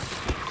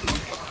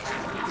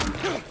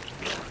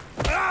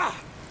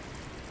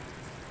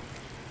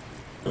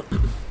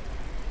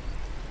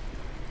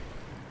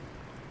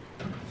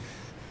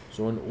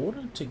 So in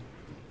order to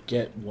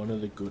get one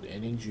of the good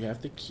endings, you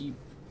have to keep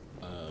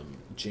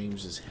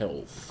James's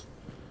health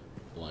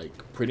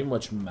like pretty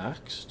much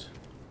maxed.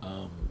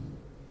 Hold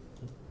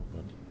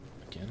on,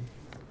 again.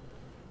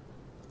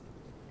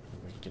 Am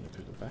I gonna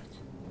pick it back?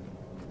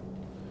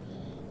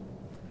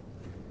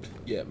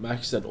 Yeah,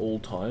 maxed at all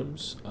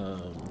times.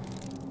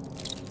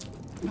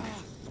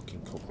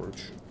 Fucking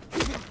cockroach.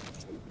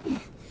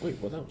 Wait,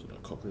 well that wasn't a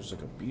cockroach, it's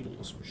like a beetle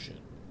or some shit.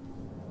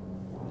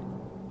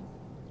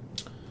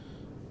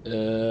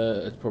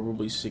 It's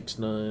probably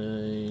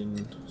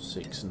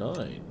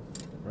 6969,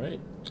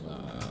 right?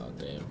 Ah,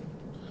 damn.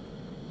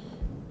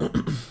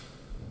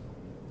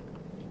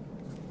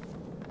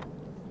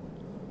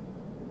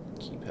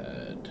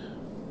 Keypad.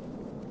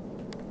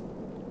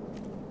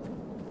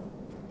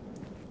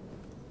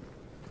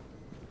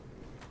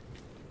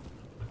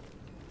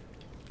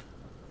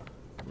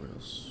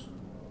 else?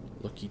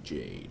 Lucky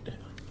Jade.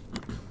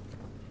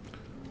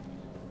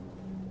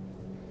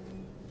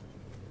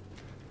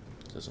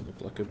 Doesn't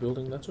look like a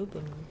building that's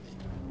open.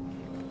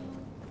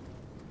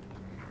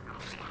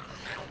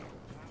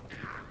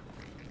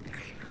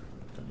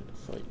 Don't need to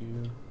fight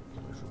you.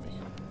 Get away from me.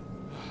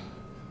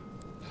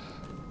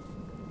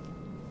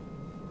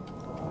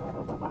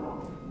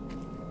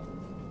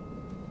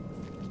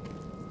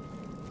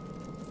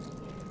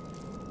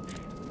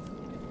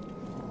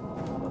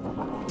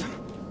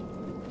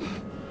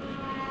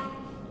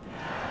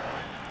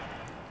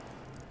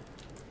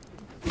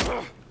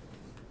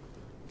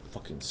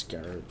 Fucking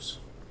scarabs.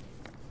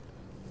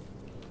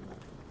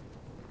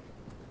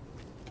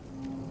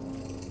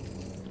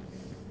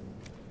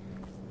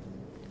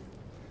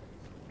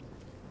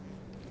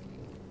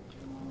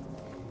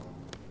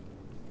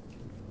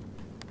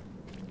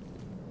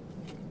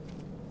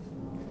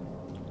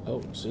 Oh,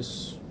 is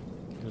this...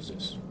 what is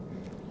this?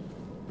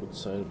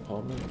 Woodside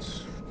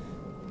Apartments?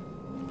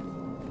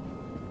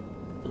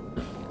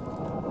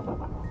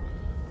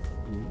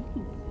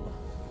 Ooh.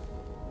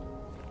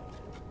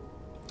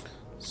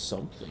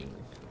 Something.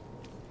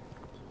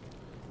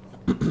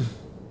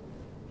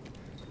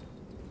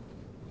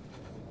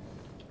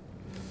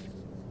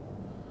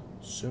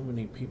 So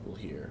many people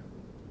here.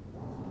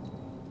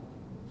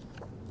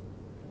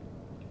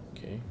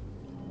 Okay.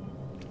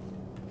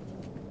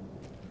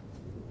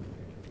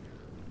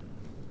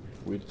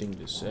 Weird thing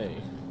to say.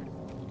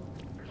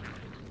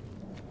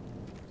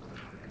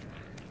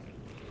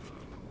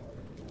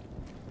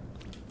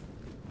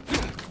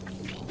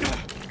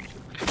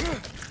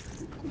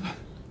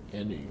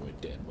 I knew you were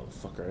dead,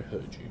 motherfucker. I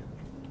heard you.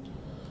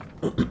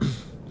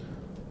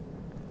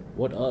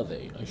 What are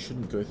they? I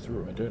shouldn't go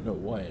through. I don't know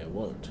why I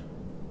won't.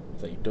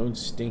 They don't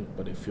stink,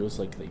 but it feels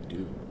like they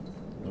do.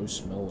 No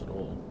smell at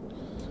all.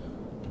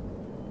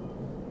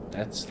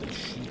 That's the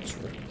sheets,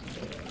 right?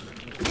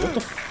 What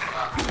the f-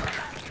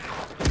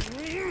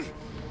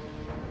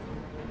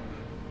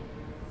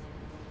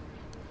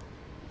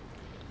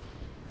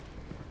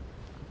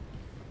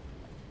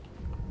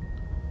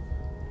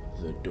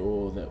 The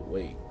door that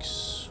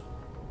wakes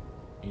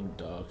in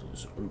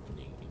darkness,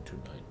 opening into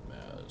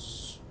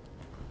nightmares.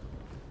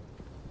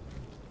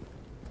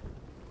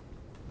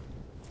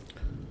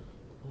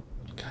 Oh,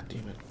 God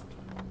damn it.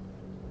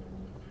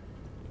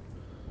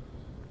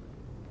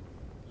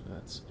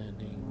 That's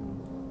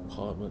ending.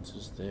 Apartments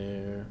is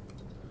there.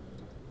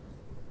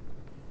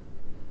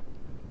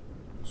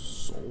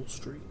 Soul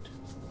Street.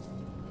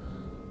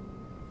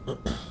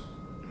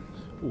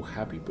 Ooh,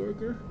 Happy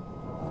Burger.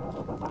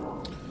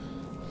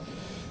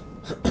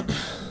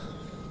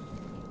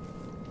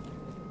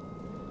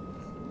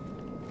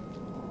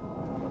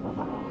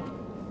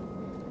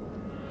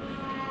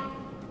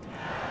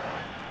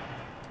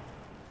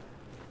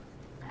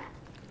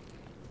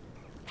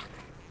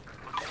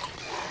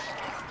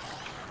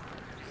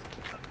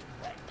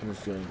 I have a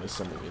feeling there's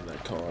something in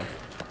that car.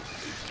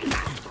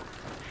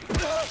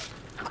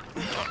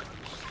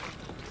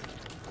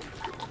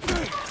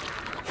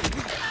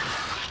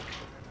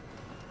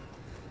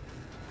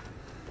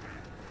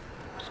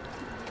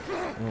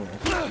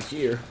 Oh,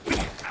 here.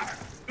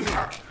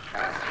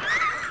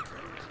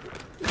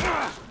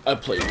 I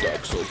played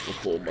Dark Souls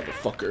before,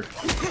 motherfucker.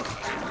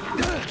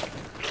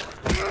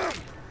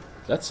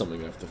 That's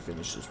something I have to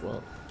finish as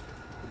well.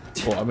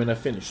 Oh, I mean, I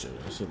finished it.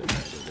 I said I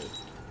did it.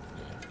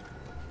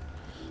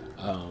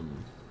 Yeah.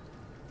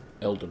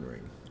 Elden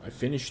Ring. I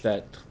finished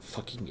that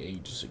fucking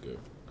ages ago.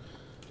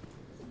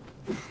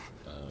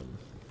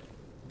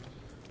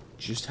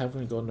 Just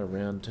haven't gotten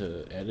around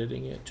to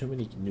editing it. Too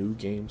many new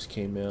games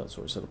came out,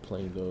 so I started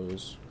playing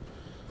those.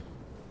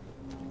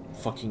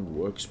 Fucking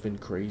work's been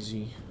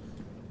crazy.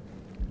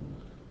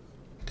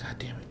 God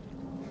damn it.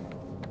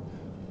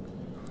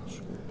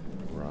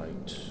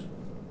 Right.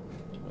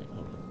 Wait,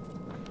 hold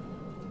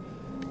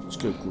on. Let's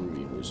go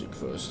groovy music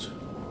first.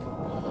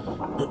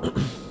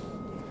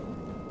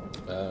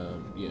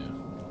 Yeah.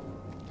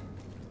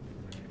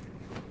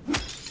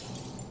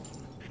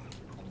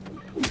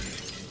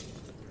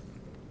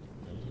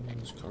 Anything in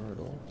this car at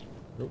all?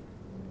 Nope.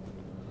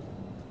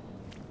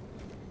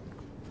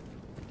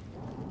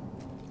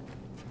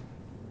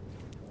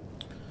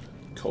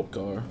 Cop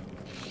car.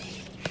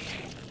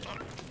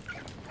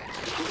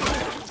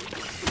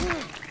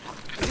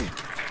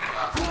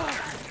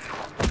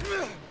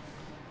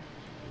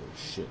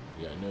 Shit,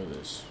 yeah, I know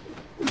this.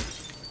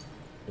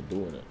 We're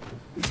doing it.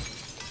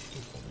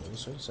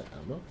 So is that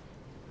ammo?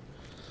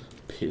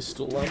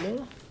 Pistol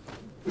ammo?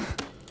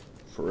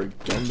 For a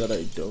gun that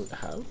I don't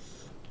have?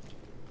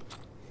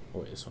 Oh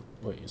wait, it's on.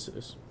 Wait, yes it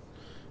is.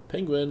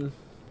 Penguin!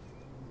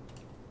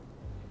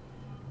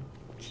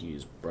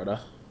 Jeez, brother.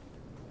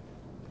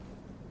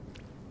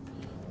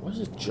 Why is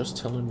it just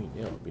telling me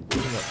now? I've been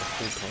doing that the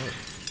whole time.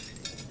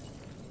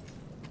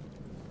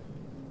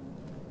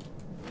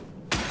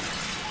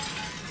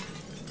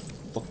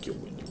 Fuck your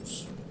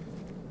windows.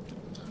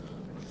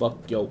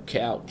 Fuck your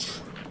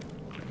couch.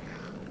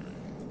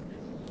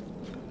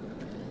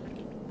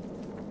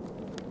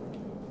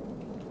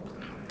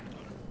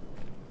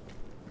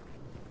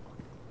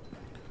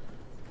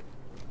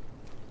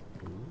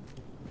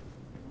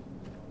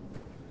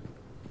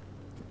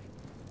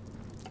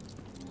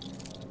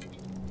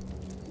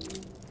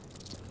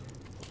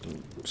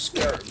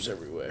 Scarabs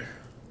everywhere.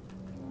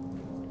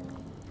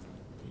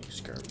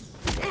 Scarab.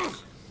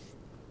 Fuck.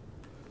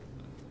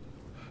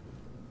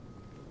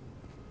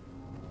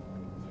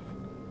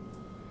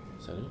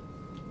 Is that it?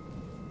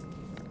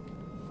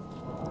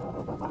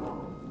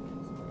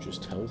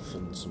 Just health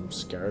and some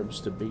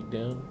scarabs to beat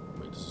down.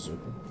 Wait, this is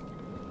open.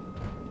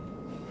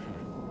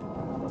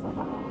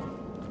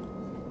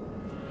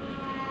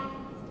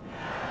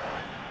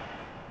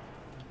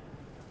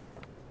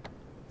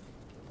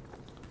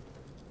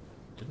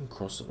 Didn't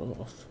cross it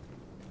off.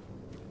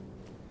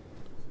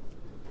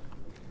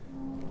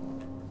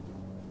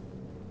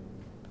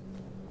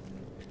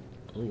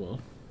 Oh well.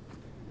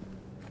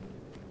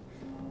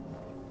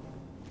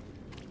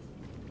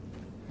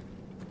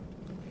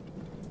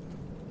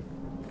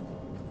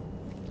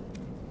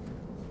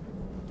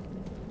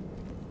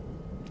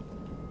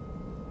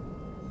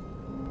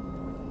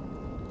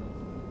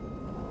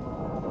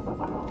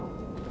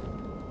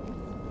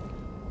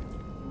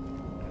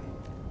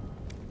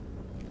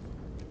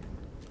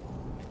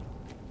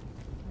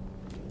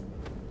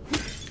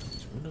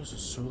 These windows are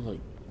so like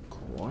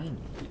grimy.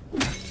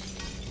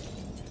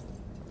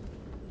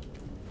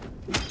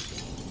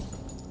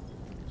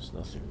 There's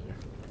nothing there.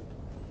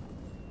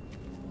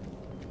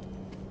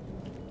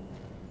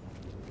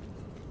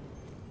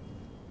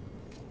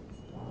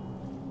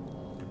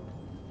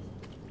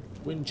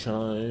 Wind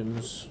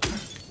chimes.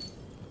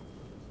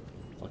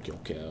 Fuck your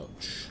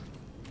couch.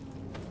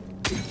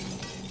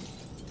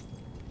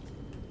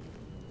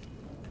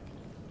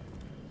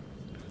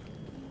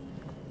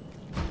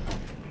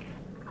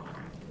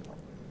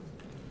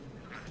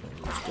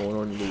 What's going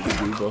on, you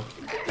little goober?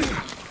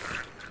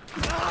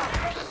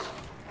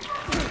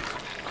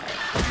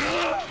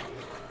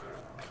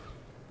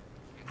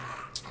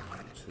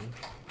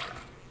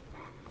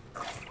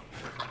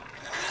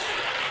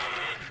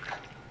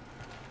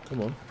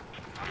 Come on.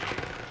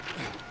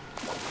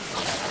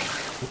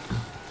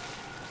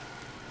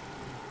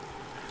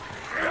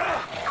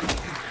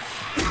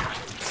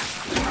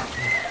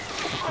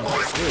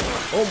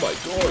 Oh my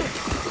god!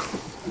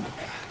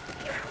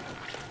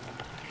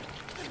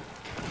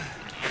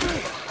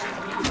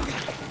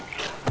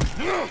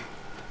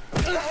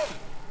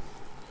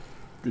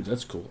 Dude,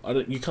 that's cool.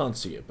 You can't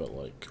see it, but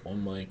like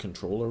on my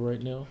controller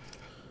right now.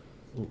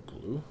 Oh,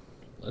 glue.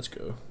 Let's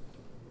go.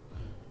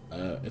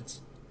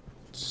 It's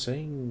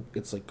saying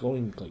it's like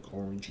going like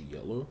orangey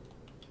yellow,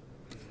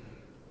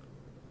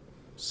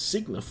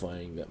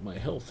 signifying that my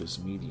health is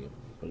medium.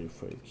 But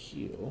if I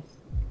heal,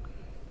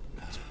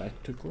 it's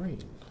back to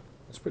green.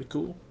 That's pretty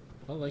cool.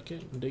 I like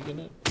it. I'm digging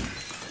it.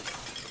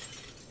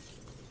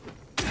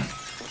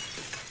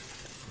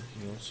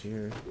 Anything else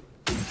here?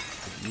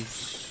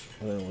 Use.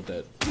 I don't know what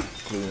that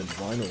glue and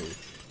vinyl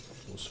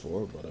was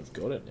for, but I've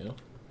got it now.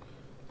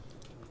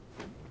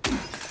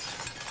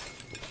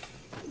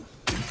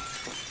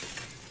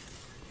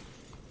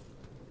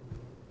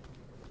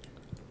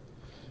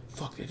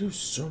 Fuck, they do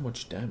so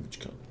much damage,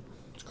 cunt.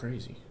 It's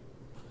crazy.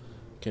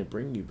 Can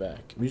bring you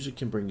back. Music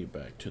can bring you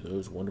back to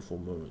those wonderful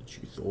moments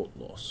you thought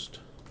lost.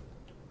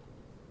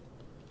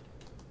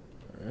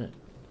 Alright.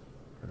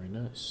 Very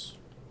nice.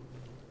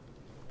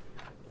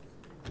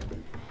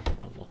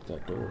 Unlock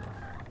that door.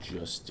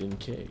 Just in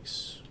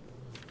case.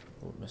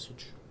 Oh,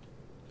 message.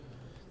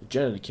 The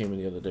janitor came in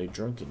the other day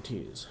drunk in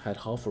tears. Had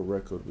half a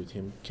record with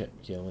him,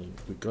 kept yelling,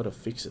 "We gotta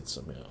fix it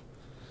somehow."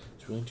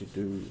 He's willing to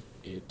do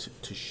it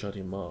to shut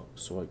him up,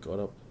 so I got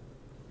up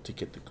to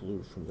get the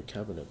glue from the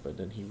cabinet, but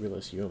then he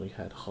realized he only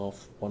had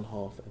one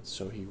half, and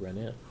so he ran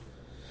out.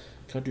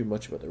 Can't do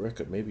much about the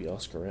record. Maybe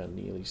ask around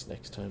Neely's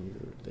next time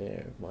you're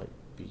there. Might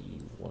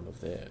be one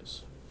of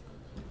theirs.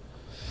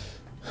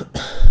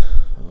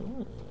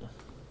 Oh.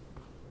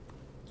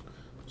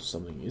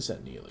 Something is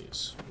at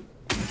Neely's.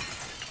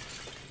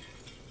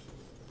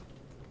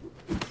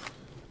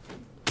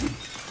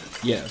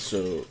 Yeah,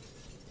 so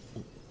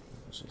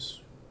what's this?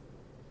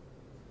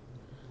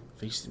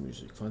 Face the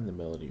music, find the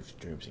melody of your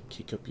dreams, and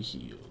kick up your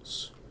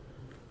heels.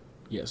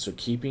 Yeah, so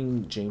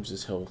keeping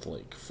James's health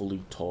like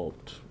fully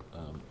topped.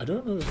 I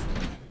don't know if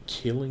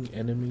killing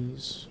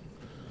enemies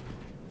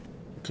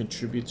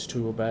contributes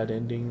to a bad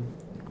ending,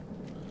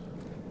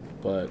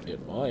 but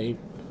it might.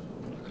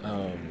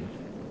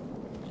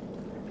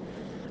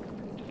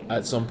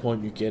 At some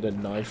point you get a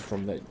knife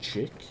from that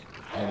chick,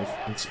 and if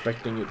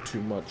inspecting it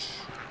too much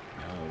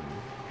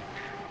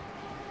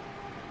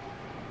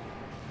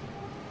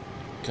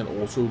can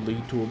also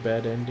lead to a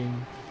bad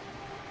ending.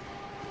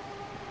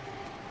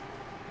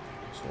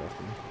 So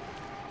often.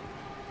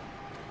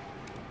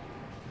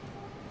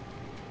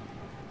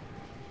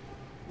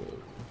 Whoa.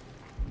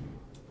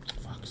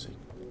 Fuck's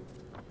sake.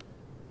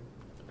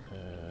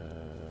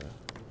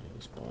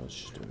 This bar's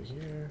just over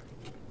here.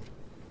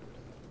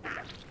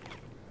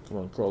 Come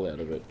on, crawl out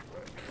of it.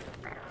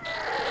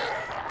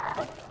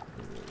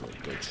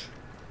 Glitch.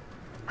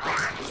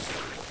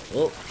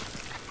 Oh!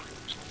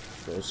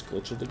 First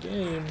glitch of the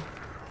game.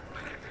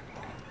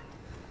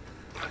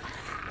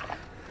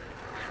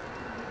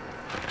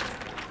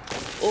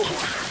 Oh!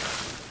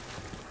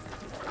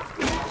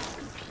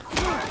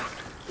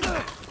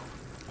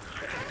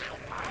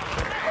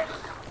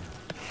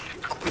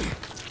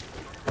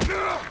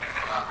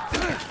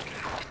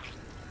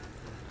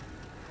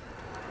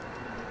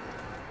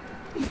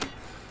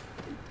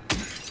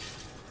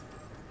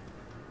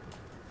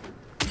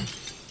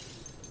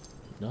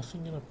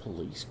 nothing in a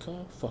police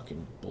car?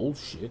 Fucking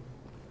bullshit.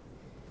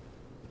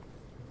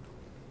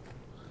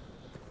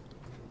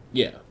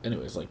 Yeah,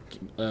 anyways, like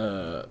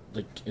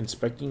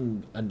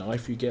inspecting a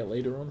knife you get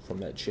later on from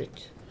that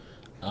chick,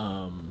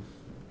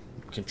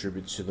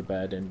 contributes to the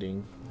bad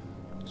ending.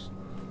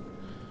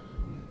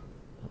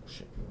 Oh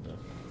shit, no.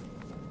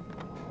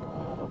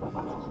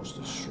 Across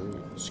the street,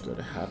 let's go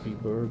to Happy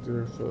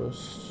Burger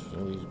first.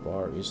 Ellie's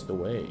Bar is the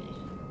way.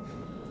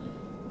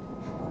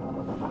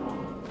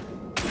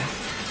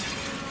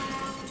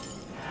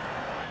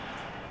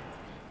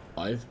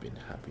 I've been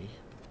happy.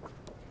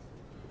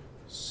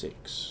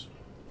 6.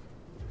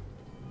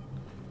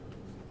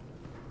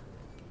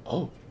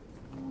 Oh.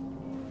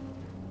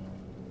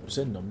 Was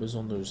there numbers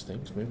on those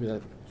things? Maybe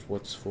that's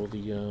what's for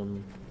the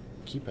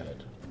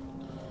keypad.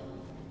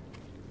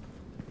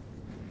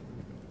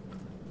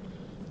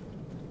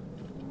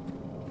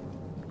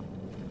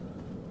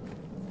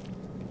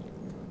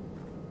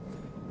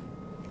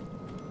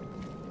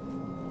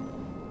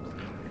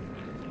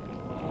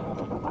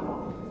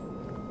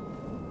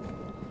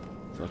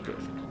 Fuck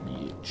off,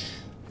 bitch.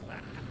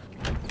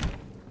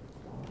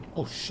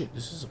 Oh shit,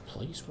 this is a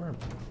place? Where am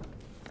I?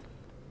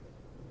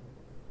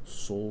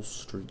 Soul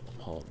Street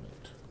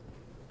apartment.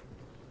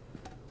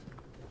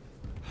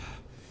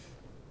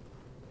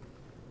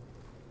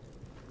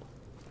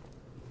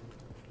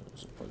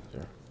 There's a bug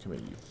there. Come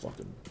here, you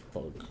fucking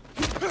bug.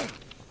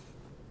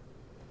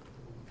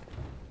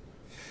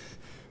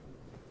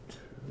 2.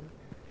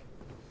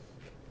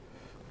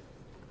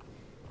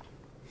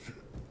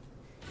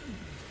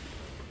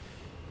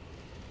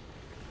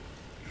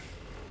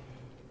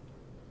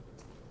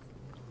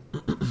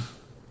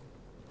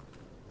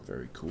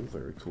 Very cool,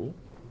 very cool.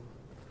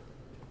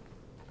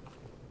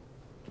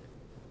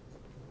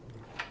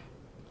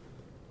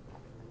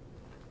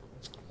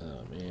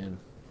 Man,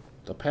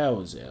 the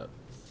power's out.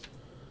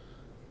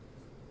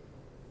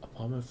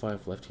 Apartment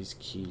 5 left his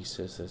key.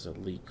 Says there's a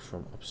leak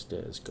from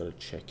upstairs. Gotta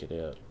check it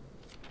out.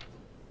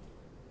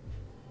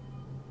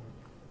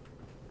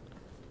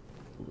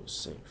 Ooh, it's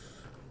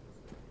safe.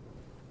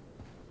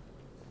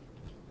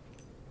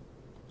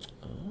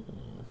 Oh.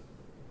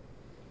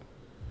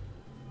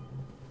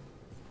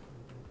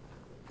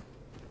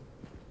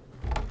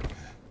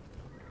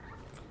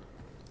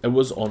 It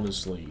was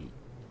honestly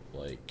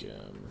like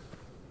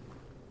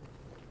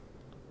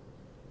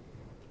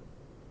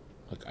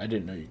I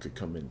didn't know you could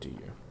come into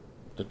here.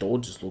 The door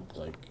just looked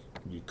like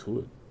you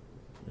could,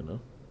 you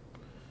know?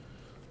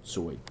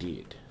 So I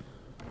did.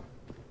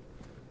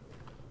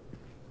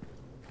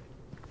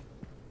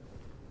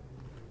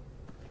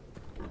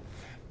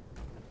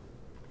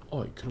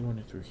 Oh, you could have run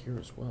it through here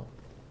as well.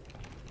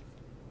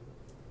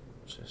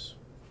 What's this?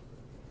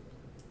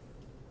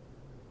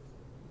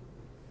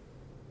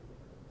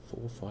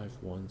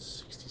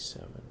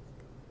 45167.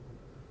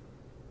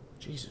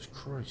 Jesus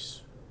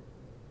Christ.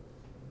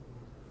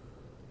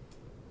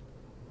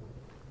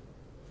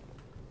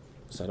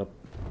 Is that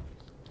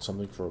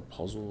something for a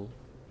puzzle?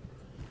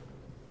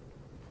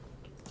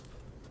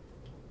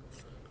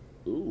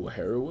 Ooh,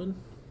 heroin?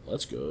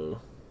 Let's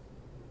go.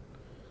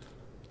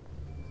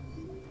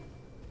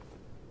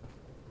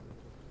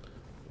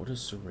 What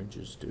does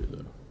syringes do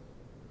though?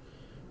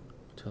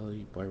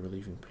 Vitality by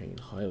relieving pain,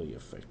 highly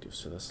effective,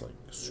 so that's like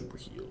super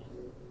heal.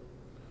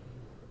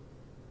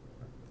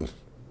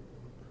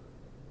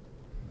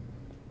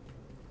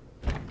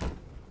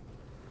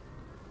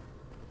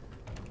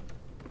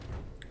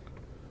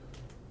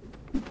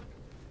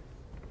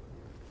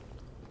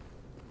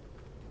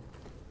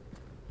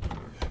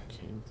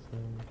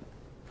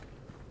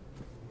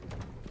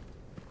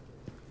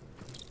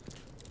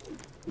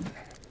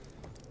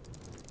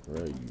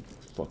 Right, you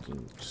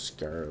fucking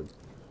scarab.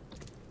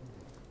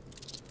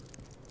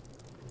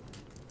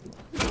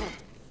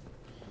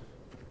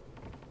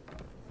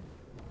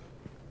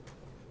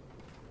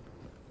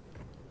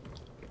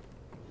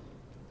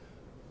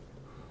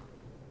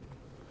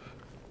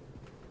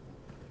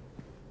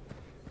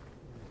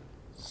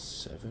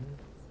 Seven.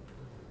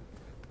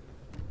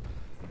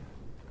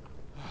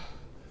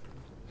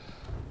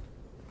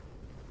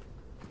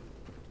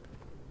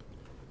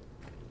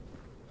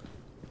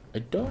 I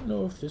don't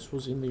know if this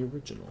was in the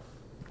original.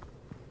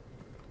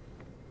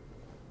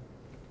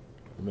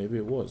 Or maybe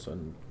it was.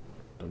 I'm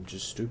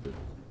just stupid.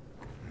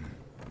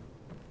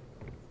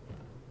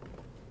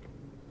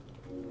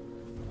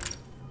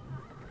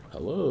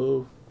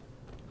 Hello?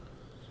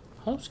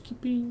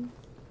 Housekeeping?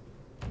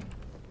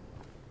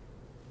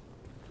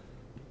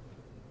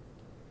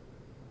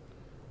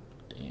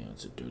 Damn,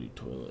 it's a dirty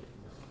toilet.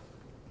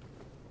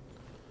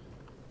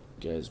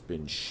 Guy's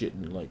been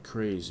shitting like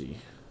crazy.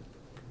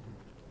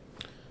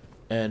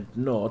 And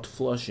not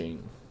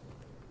flushing.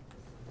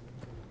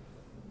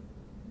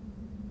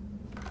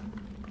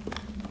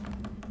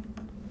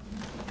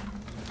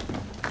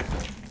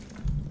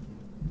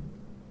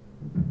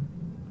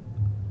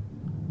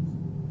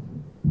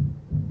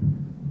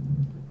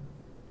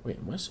 Wait,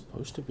 am I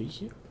supposed to be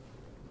here?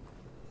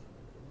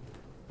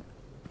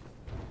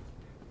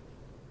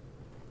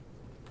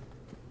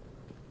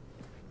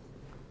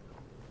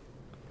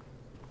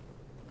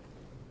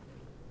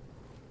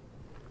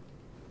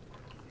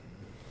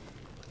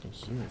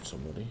 hear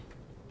somebody.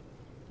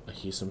 I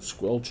hear some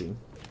squelching.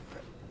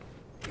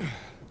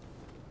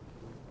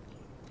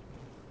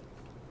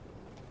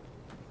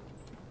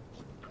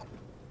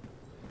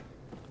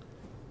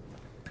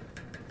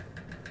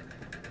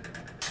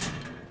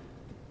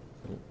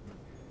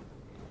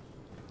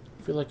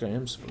 I feel like I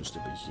am supposed to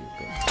be here,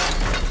 but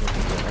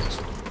by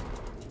accident.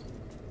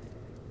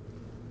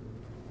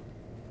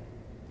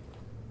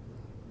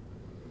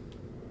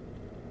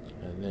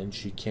 And then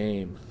she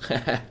came.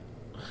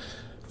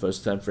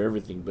 First time for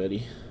everything,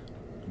 buddy.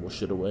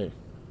 Wash it away. It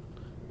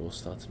will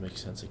start to make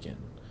sense again.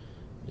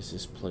 Is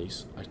this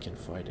place I can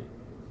fight it?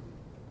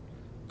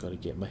 Gotta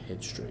get my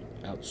head straight.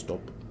 Out,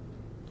 stop.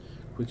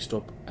 Quick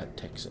stop at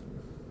Texan.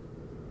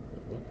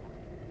 Wait, what?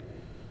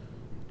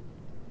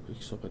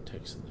 Quick stop at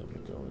Texan, there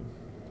we're going.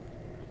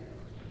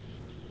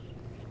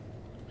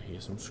 I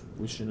hear some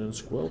squishing and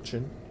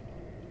squelching.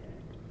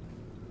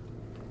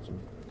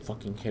 Some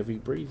fucking heavy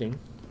breathing.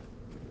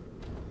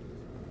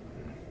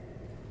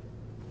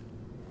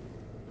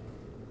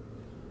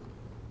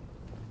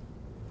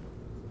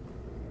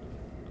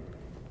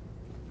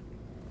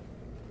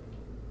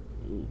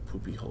 Ooh,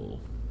 poopy hole.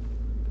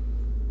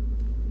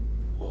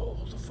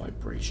 Whoa, the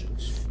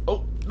vibrations.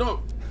 Oh,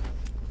 no!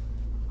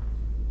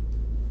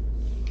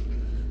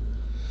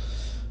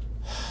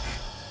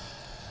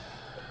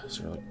 Is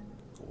there like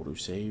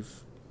autosave?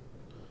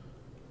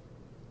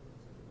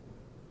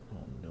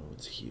 Oh no,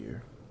 it's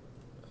here.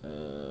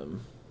 That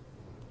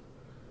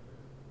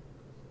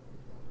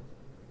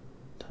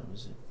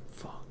was it.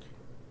 Fuck.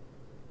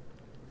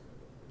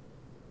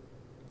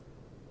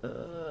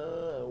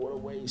 What a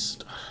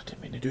waste. I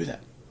didn't mean to do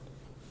that.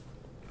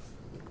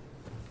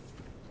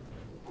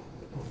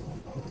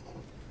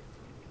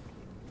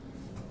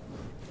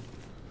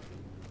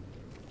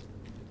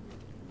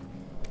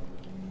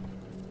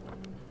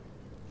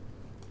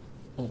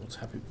 Oh, it's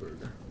Happy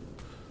Burger.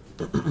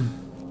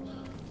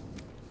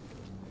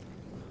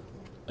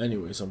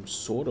 Anyways, I'm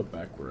sort of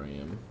back where I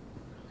am.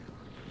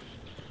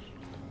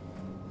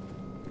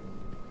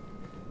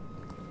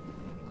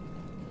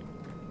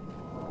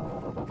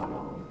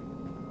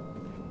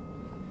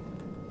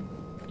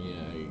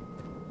 Yeah, I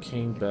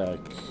came back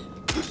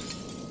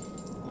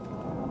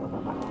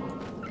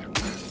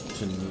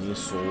to near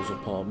Saul's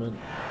apartment.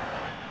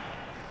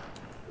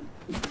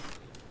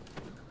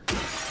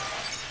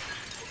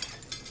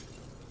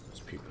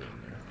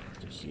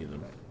 Hear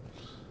them. I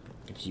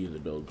can hear the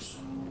dogs.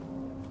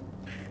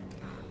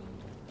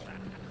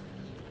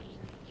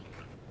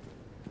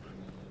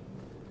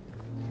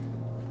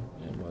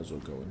 Yeah, might as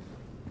well go in.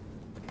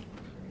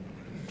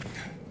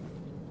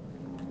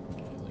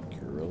 Okay, like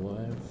you're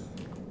alive.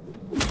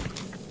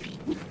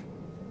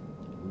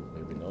 Ooh,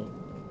 maybe not.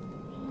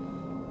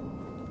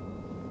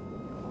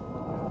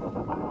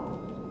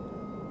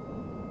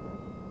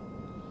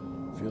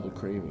 Feel the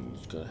craving, you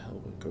just gotta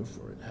help it. Go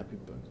for it. Happy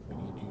Burger. We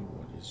need you.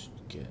 What is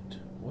you get?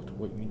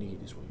 What you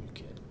need is what you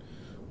get.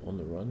 On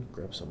the run,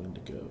 grab something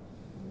to go.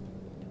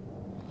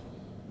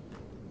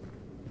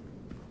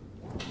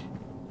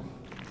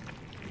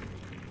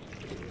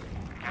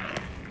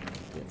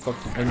 Yeah, fuck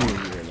you. I knew you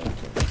were not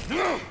coming.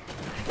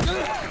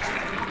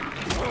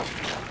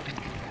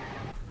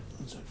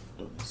 Sorry,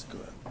 don't need to go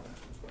out.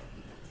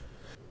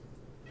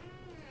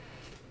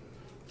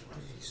 Why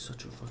is he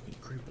such a fucking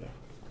creeper?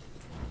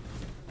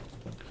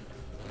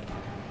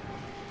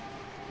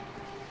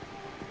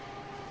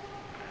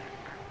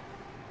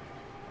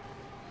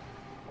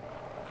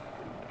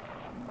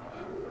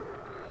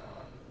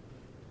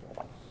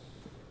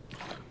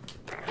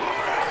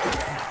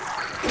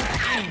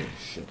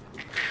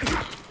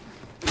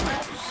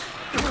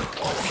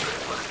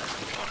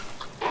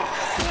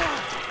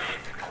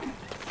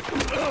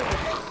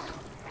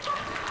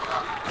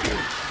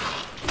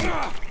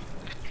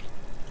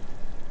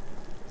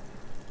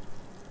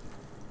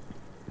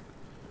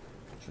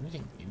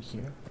 Anything in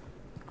here?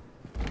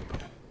 I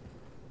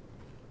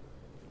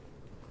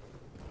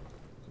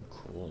can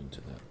crawl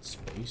into that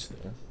space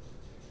there.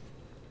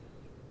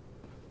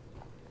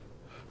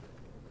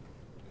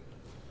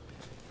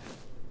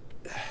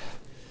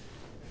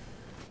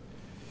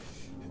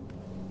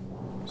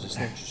 Is this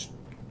not just...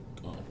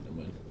 Oh, never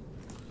mind.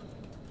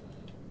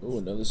 Oh,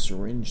 another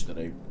syringe that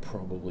I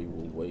probably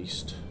will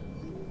waste.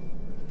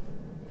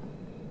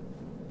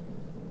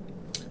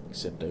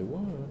 Except I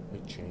won't. I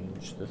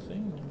changed the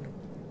thing.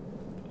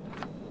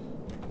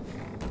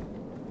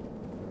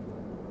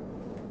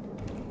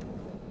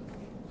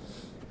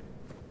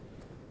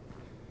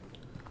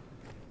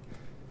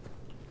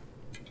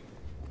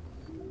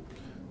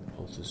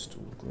 Health is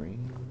still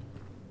green.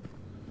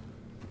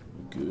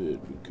 We're good,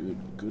 we're good,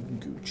 we're good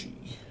and Gucci.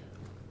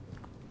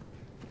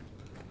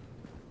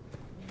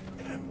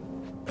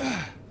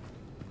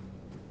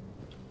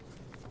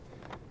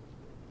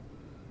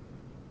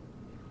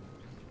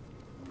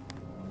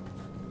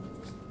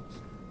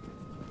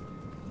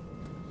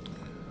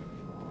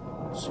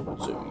 So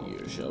what's over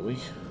here, shall we?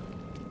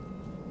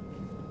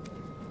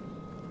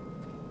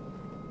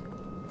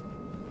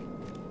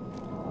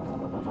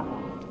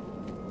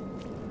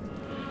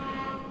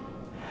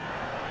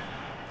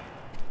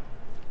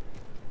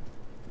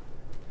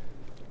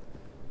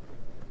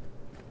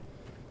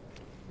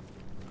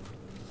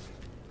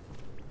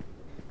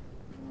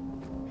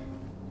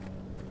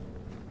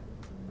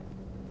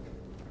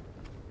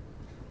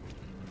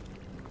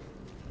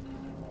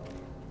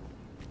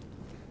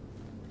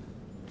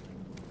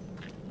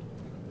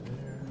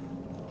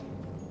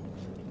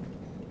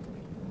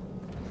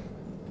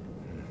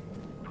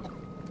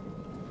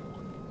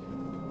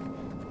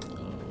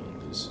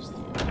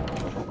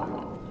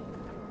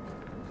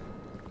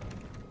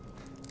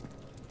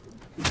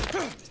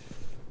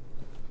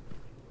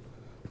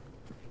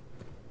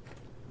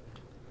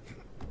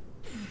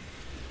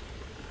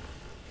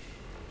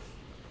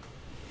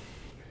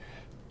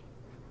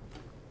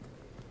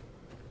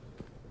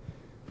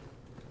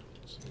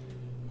 Got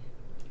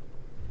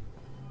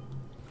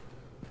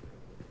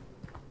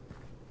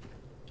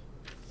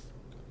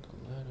the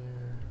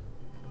letter.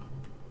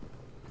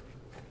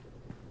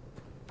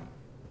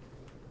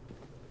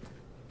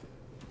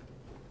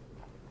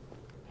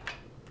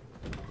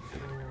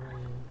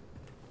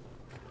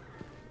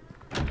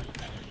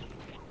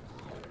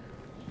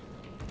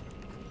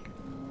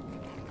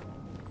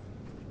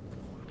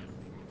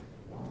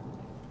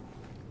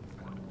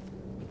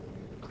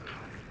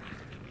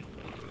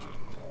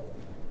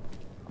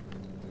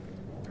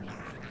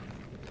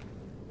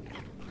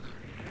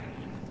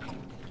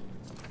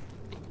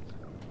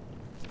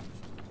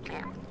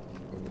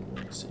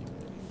 Let's see.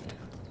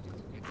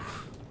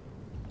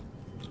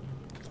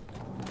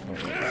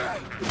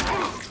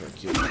 Try to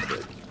kill that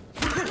bit.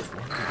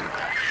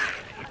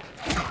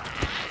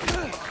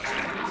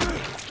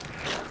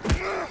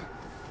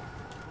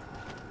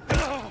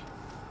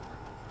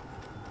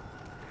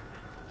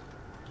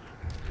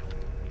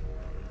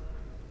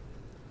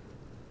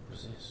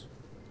 What's this?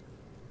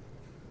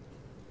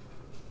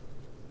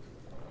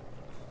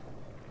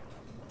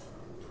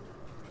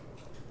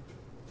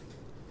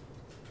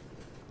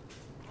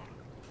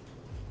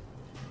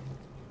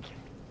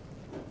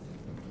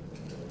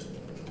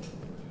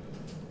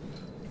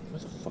 Where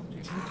the fuck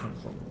did you come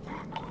from?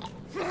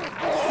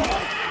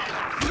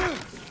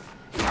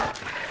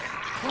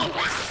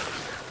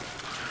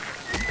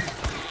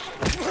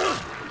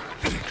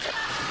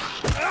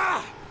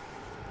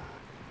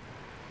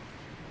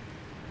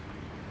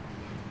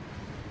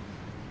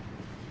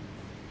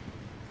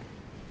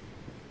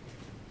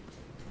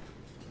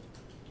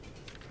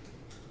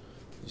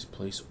 This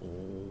place,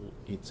 all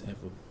it's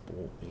ever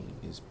brought me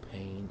is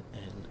pain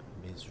and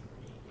misery.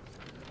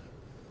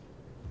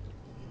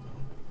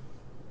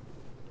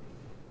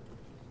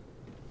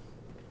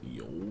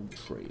 The old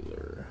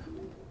trailer.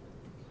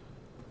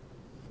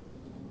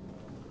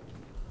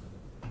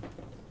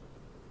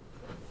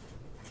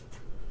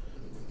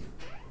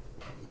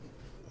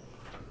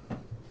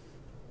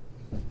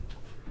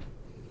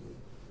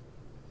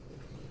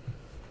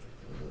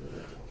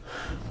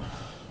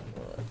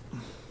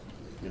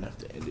 Gonna have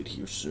to end it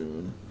here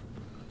soon.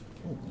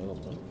 Oh, no,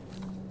 no.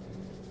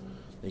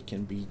 They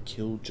can be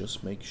killed,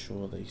 just make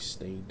sure they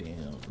stay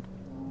down.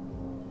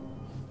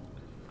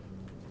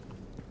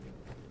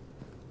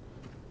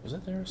 Was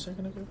that there a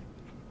second ago?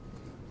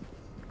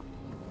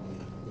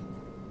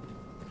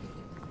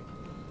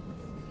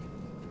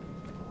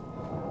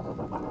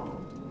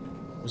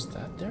 Was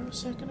that there a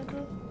second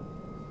ago?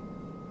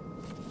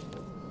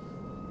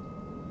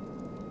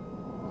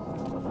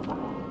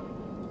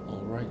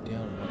 I'll write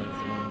down what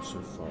I've learned so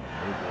far.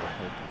 Maybe it'll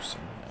help you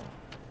somehow.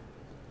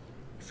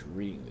 If you're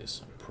reading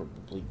this, I'm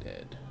probably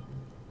dead.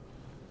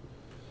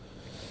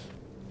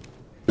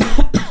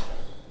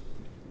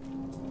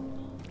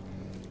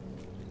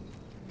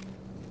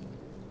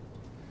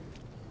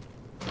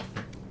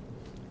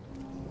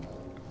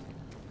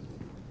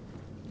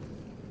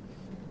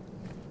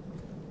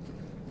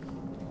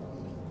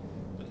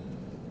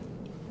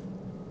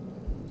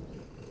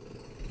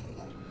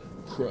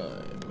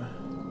 Crime.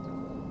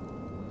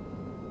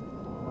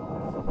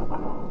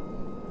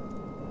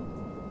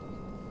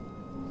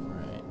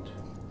 Right.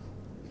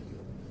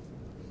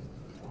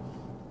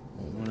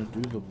 I want to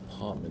do the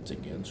apartment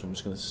again, so I'm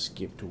just going to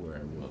skip to where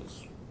I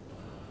was.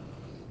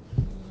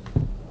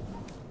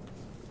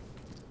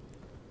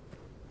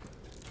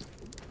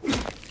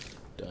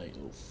 Die,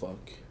 little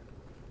fuck.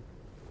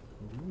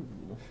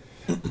 Ooh.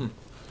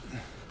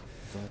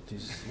 What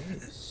is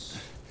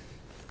this?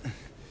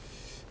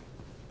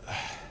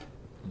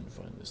 Didn't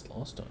find this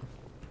last time.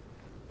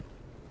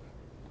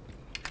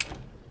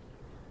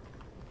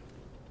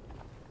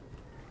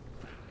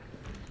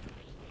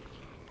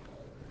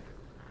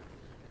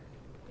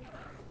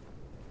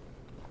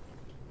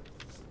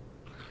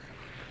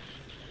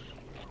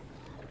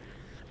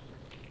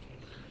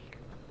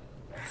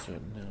 So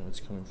now it's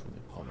coming from the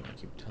apartment. I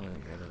keep telling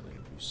it whether they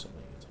do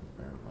something. It's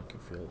unbearable. I can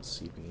feel it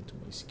seeping into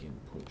my skin,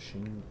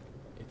 pushing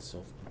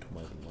itself into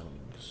my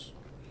lungs.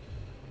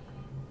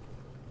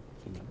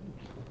 Ooh.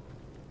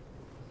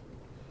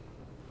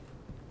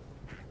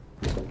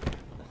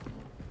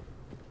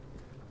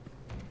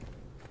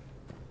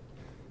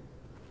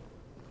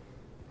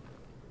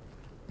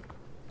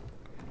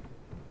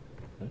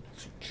 I didn't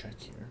actually check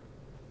here.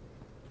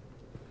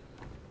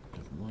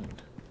 Never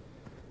mind.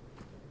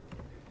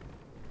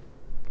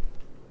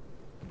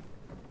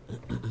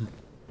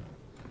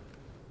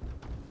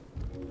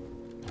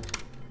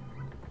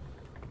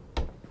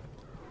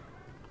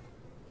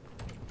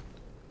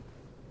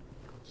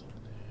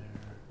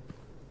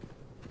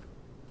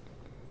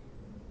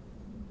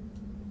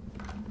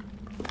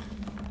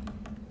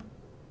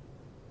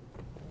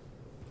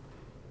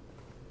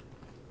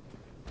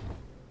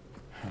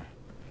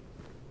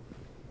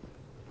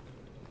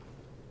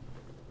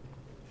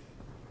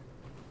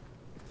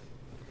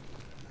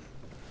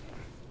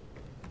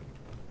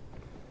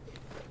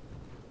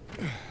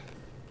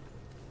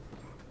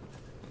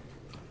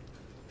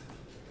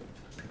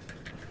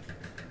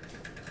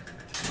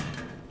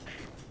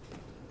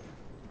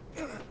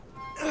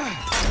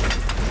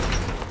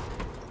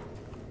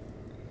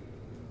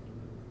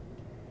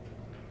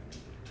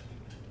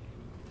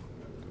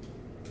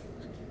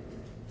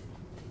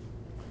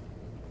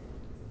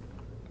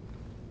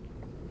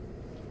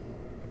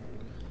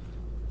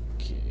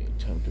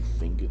 Time to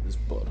finger this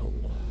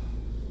butthole.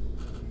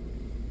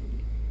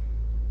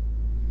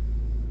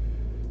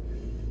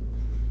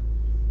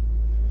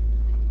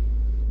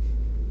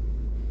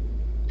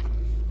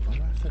 Why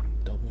do I have to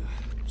double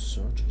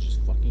search and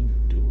just fucking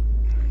do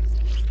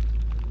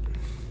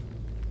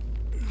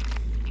it?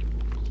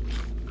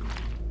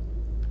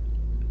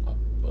 A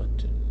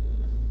button.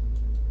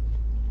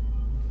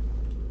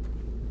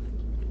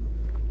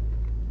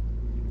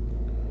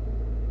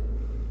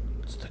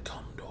 It's the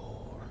condor.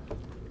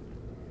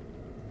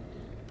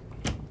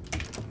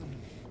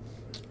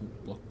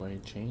 Blocked by a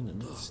chain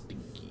and it's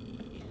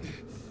stinky.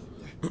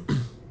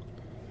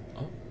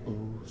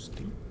 Uh-oh,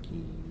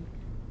 stinky.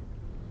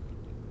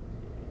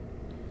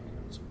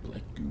 It's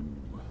black goo.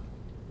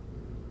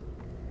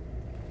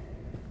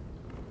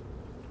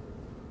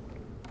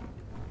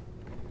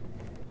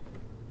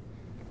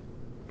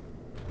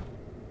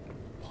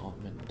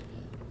 Apartment 10.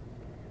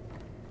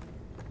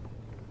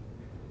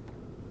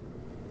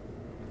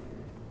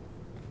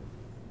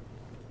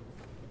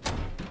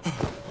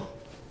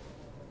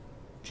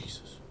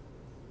 Jesus.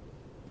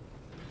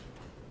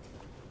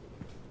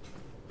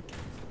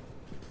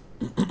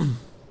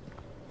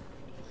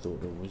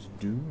 Thought I was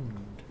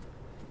doomed.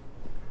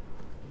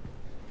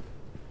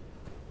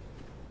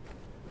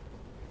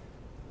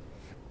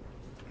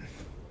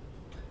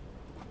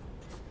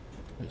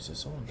 Wait, is there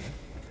someone there?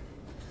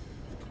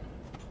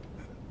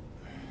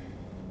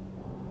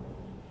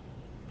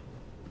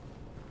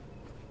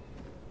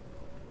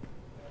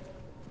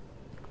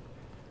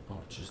 Oh,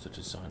 it's just the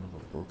design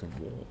of a broken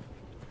wall.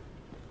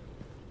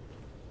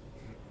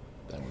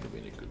 That would have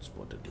been a good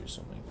spot to do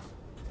something.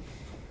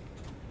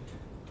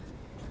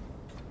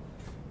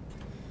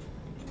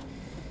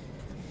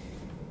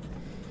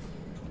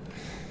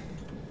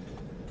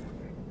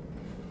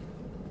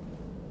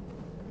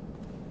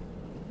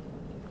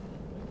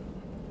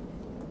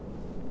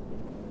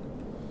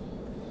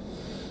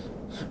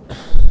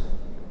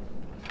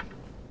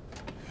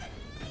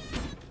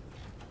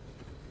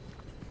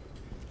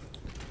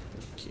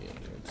 Okay,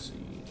 let's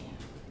see.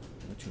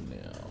 What to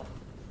now?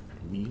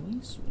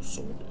 Mealies or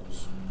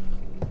swords?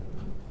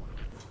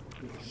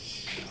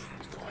 Shh,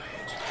 be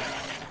quiet.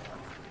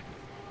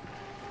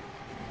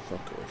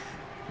 Fuck off.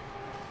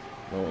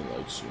 No one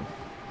likes you.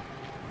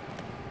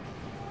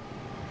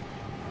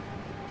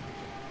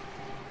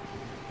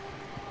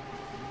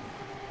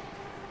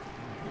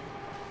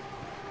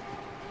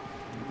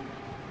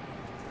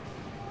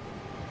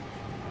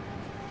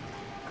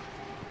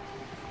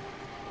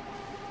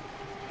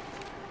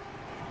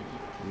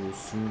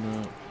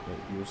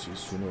 You will see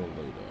sooner or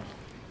later.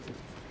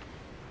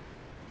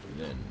 And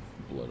then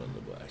blood on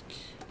the back.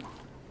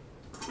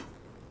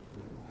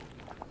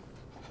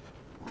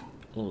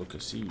 Oh look, I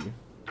see you.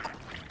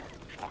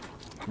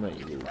 Come out,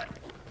 you little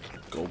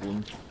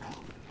goblin.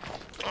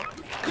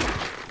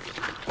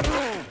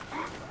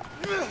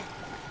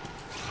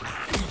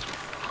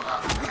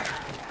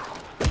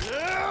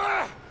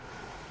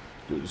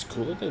 Dude, it's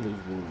cool that they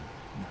leave little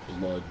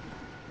blood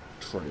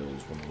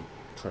trails when they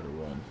try to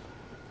run.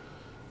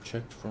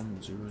 Checked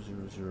from 000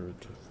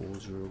 to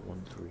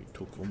 4013.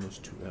 Took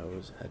almost 2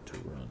 hours. Had to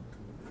run.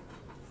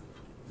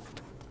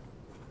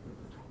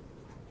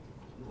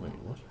 Wait,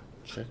 what?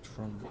 Checked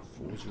from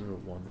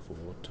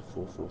 4014 to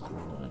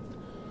 4439.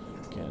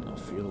 Again, I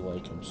feel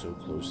like I'm so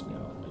close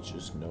now. I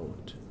just know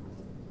it.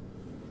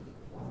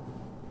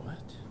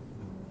 What?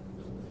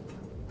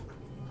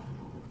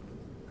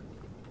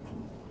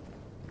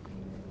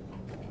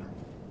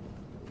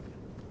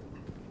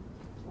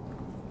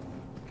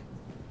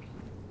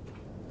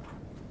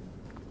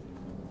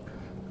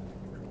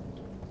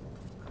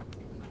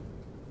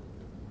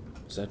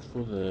 Is that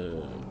for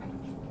the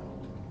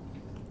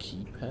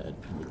keypad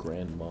in the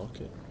Grand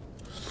Market?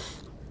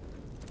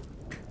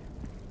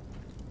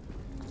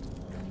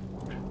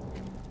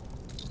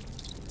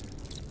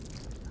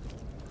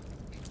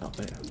 Out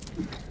there.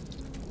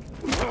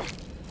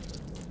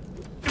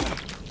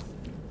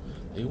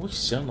 They always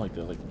sound like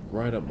they're like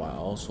right up my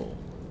arsehole.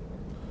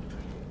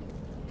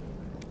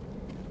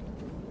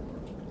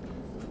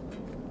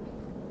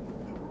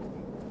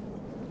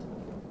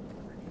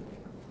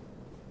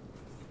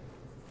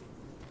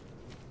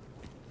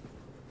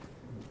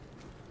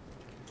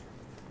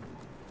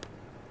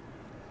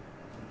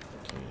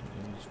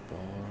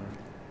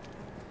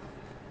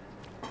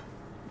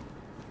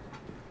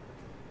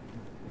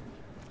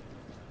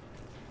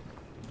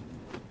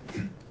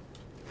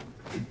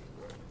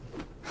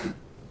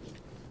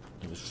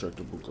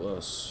 Indestructible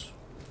glass.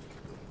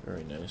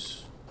 Very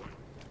nice.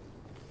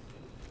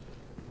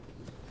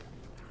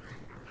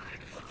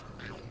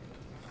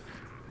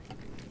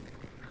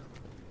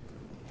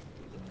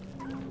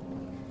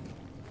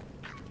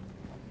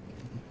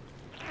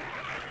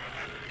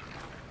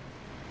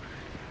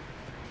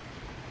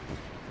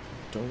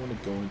 Don't want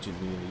to go into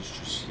Neely's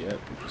just yet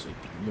because I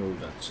know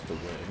that's the way.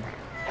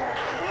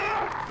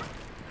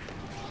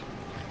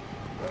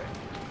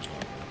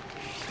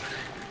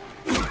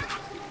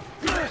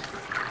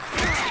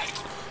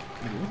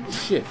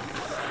 Shit.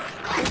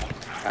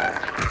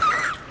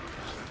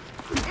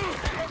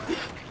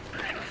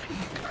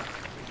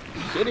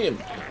 Hit him!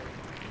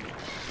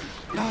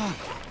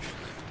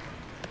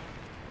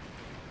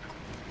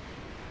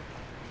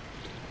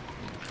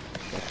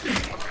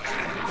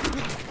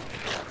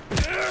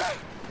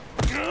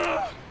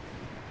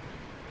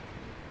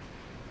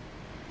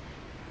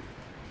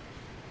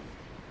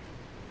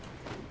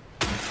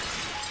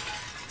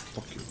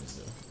 Fuck you,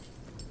 window.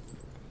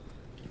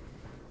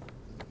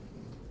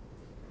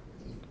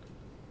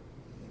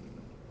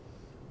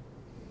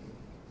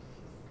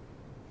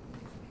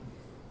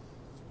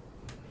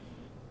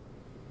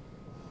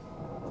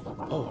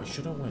 Oh, I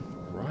should have went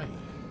right.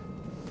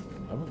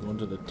 I haven't gone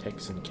to the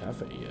Texan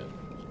Cafe yet.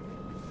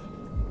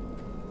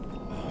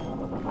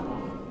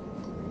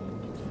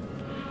 Green again.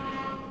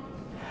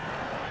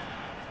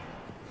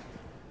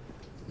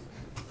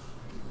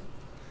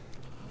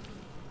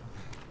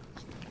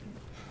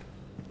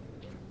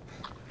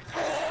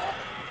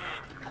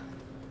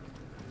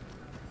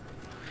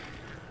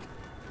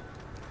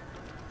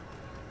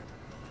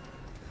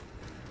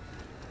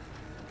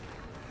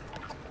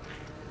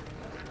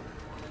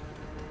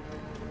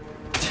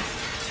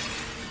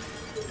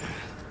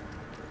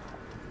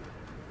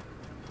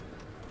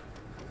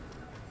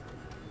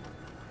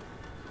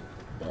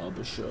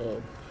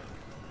 Barbershop.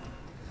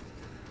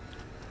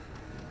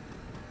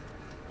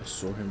 I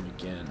saw him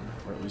again,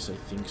 or at least I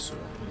think so.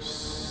 He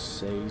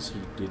says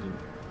he didn't,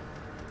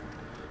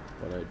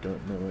 but I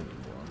don't know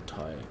anymore. I'm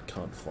tired,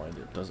 can't find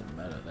it. Doesn't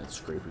matter. That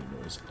scraping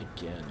noise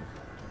again.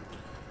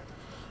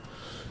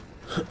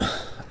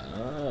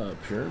 Ah,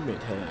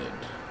 Pyramid Head.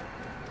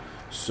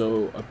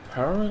 So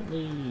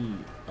apparently,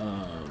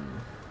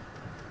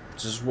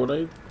 just what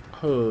I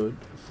heard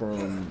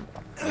from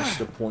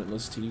Mr.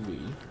 Pointless TV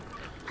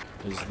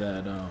is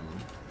that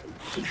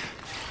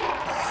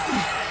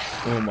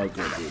oh my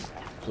god, dude,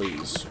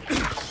 please.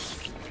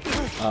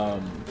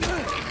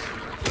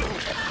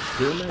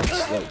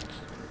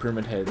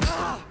 Pyramid Head's like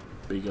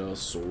big ass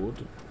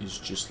sword is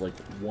just like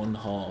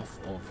 1/2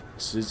 of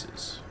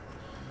scissors.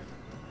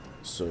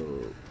 So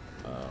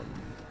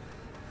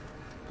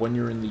when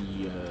you're in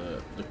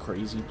the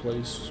crazy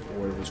place, or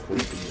whatever it's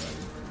called,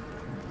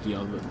 the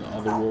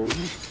other world.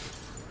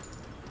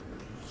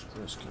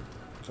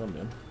 Calm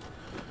down.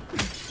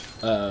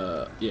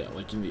 Yeah,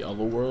 like in the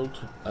other world,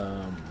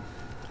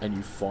 and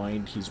you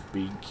find his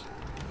big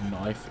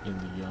knife in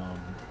the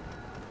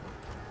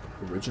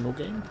original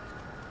game.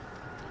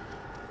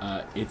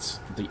 It's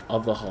the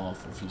other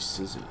half of his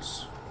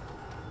scissors.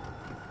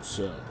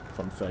 So,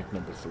 fun fact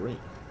number 3.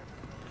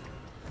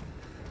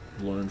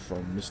 Learned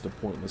from Mr.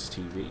 Pointless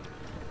TV.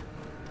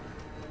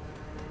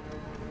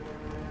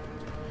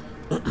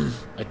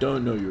 I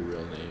don't know your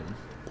real name,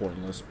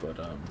 Pointless, but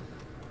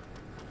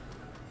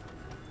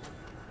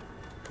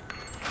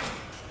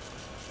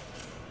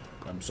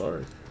I'm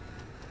sorry.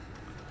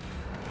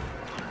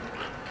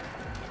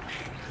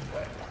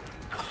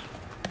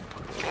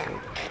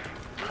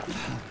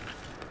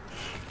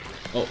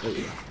 Oh, there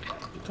you go.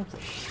 Where'd you come from?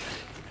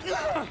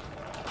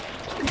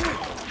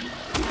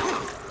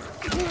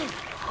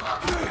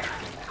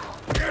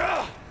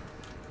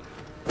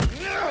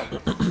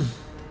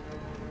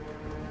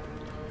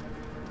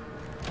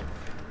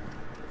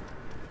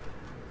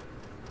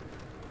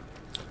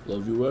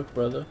 Love your work,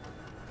 brother.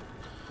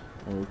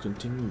 I will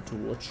continue to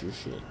watch your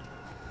shit.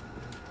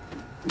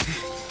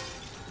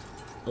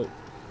 Oh.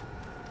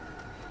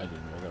 I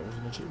didn't know that was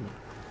an achievement.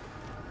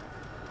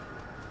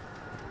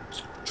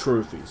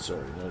 Trophy,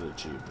 sorry, not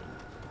achievement.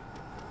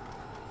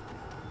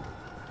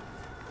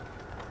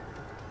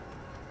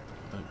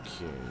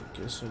 Okay,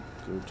 guess I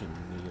go to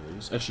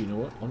Neely's. Actually, you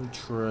know what? Let me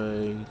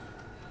try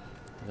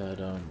that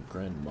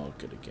Grand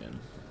Market again.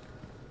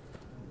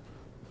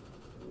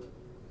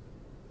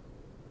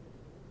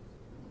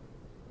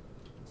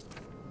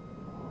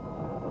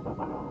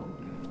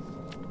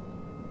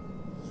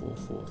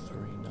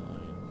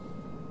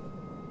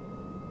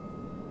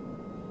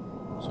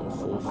 So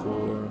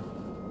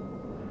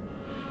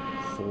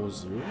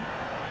 4440.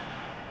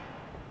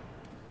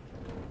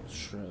 Let's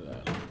try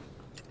that.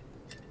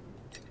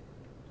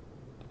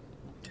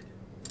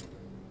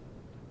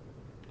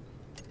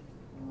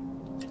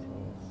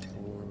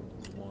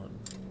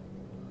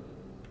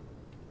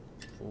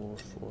 Four,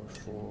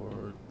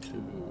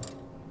 442.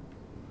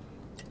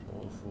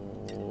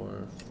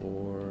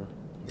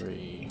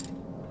 4443.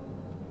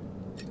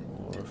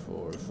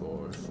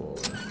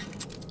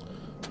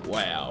 4444.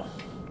 Wow.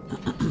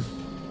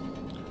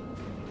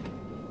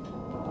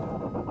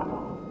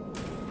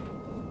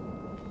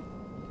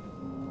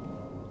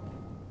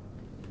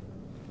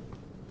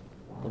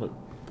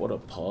 What a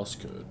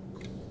passcode.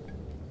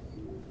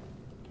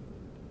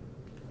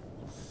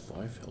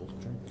 5 health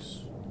drinks.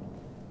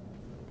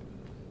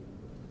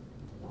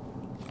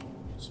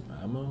 Some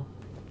ammo.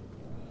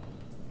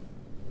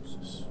 What's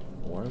this?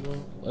 More ammo?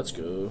 Let's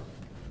go.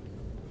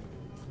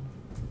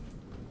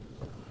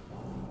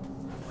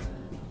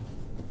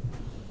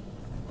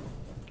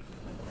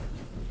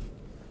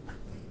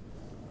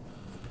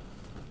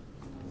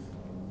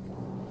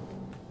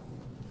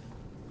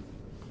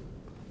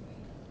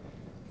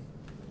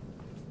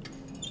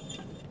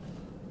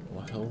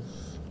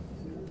 Health.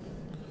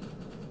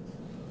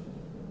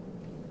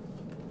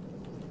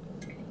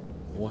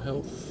 more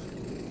health.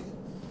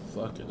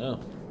 Fucking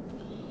hell.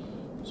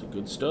 It's a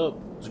good start.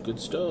 It's a good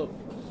start.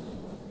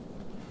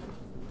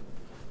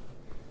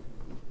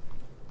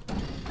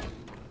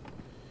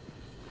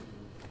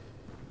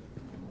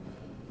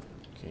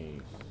 Okay.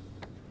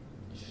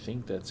 I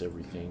think that's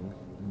everything.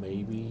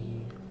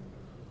 Maybe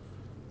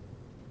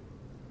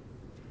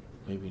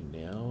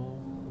now,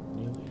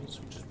 nearly,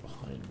 so just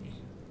behind me.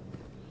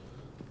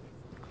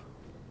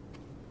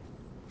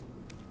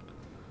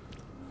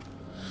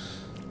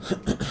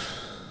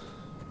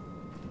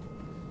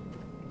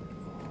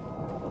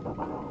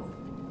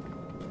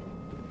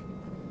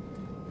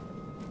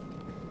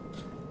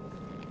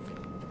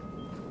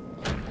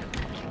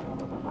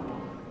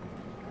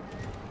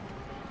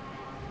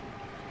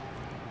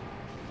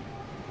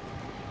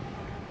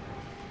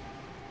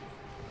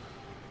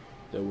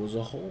 There was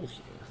a hole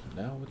here.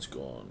 Now it's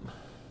gone.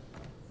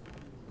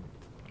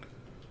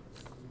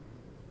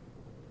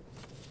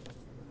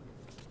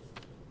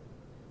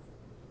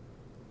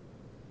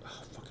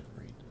 Oh, fucking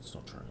read. It's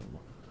not trying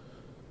anymore.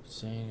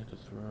 Saying it to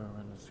throw around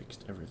and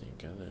fixed everything.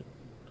 Gathered.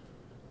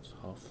 It's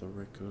half the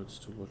record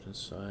still left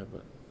inside,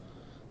 but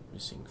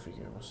missing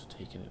figure must have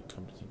taken it.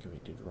 Come to think of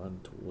it, did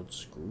run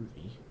towards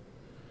Groovy.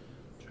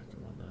 Check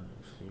him on that.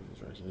 If he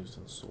was right, he lives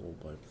in Seoul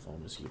by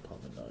Pharmacy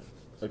Apartment 9.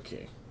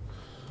 Okay.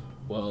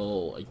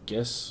 Well, I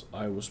guess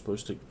I was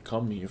supposed to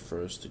come here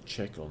first to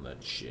check on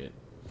that shit.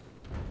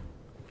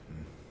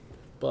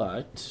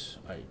 But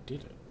I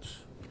didn't.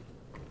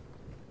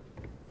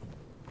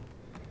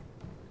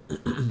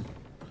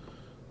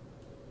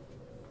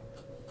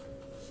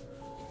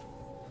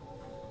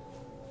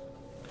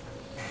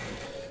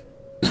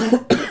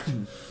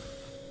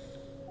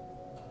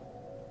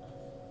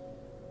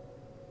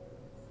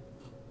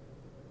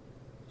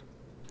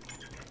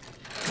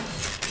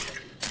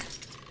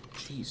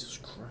 Jesus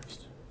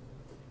Christ.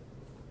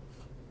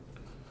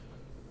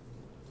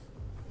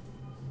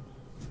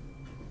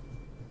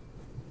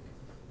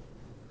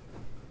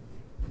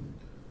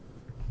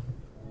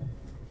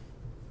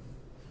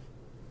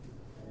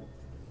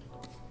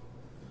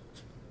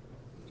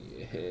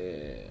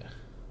 Yeah.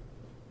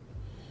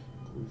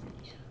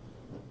 Groovy.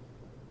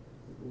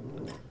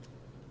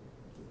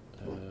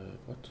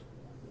 What?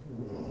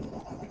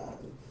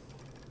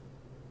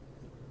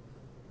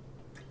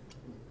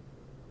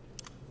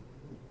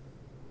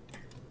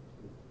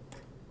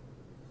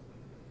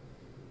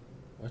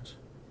 What?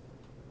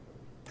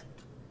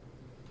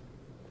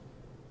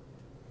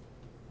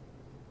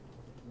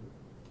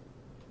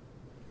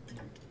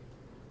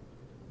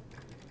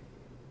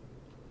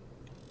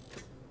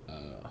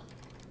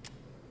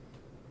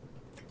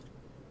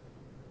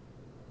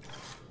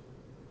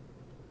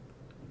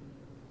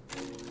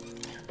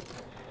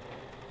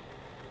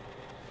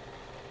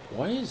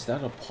 Why is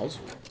that a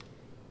puzzle?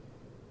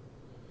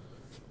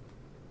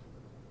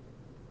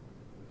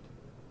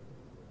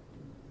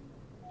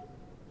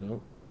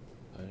 Nope.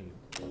 Then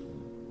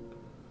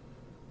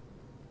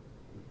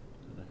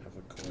I have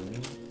a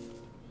coin.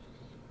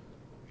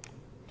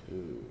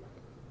 2.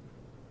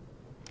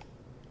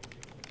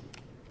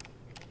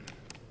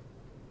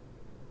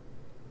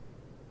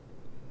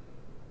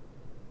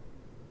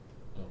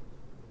 Oh,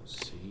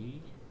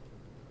 C.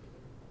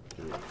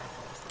 2.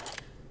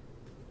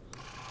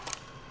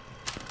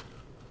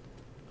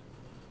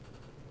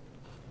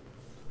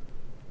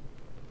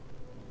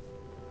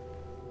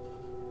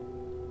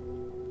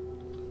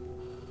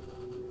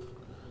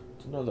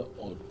 Another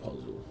odd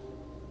puzzle.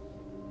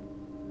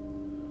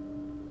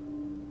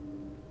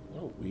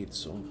 What a weird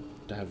song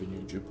to have in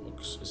your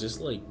jukebox. Is this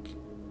like...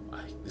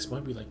 this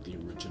might be like the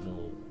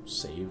original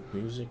save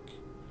music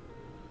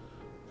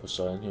for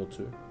Silent Hill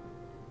 2.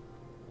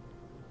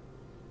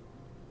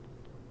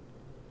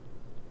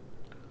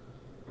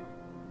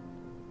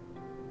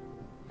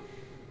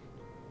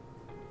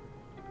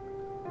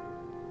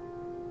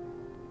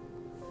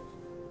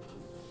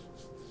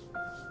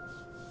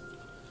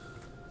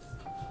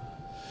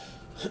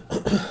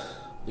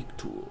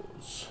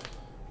 Lictors.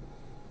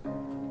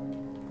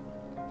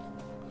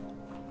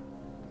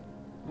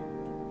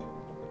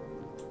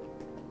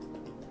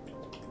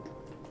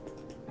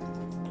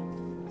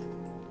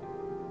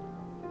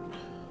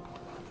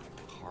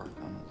 Heart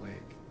on the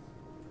lake.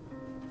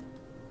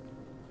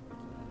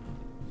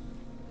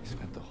 We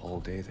spent the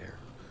whole day there.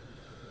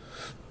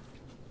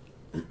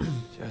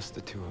 Just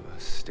the two of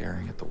us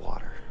staring at the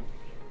water.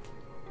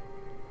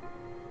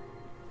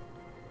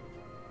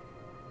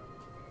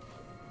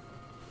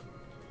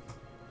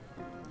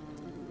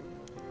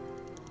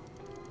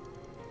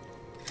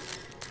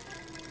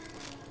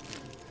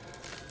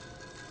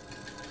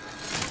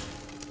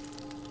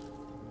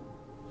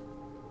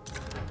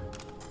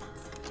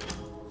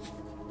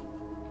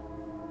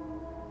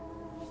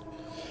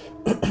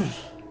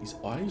 His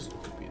eyes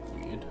look a bit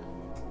weird.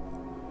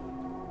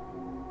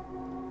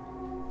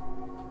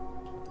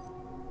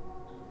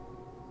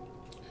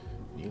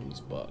 Neely's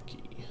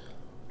Barkey.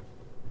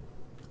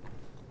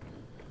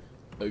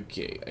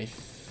 Okay, I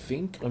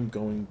think I'm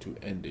going to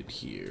end it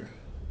here.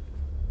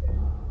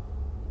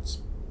 It's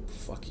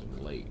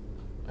fucking late.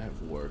 I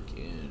have work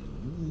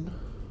in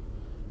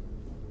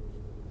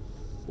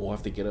we'll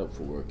have to get up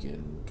for work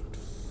in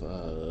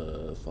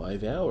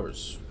 5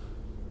 hours.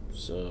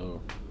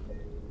 So,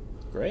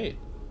 great.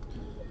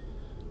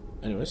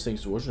 Anyways,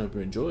 thanks for watching. I hope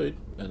you enjoyed,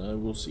 and I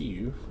will see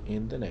you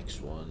in the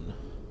next one.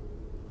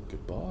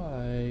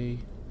 Goodbye.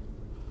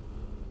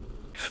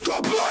 The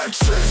Black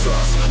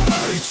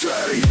Jesus,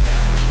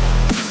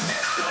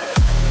 80.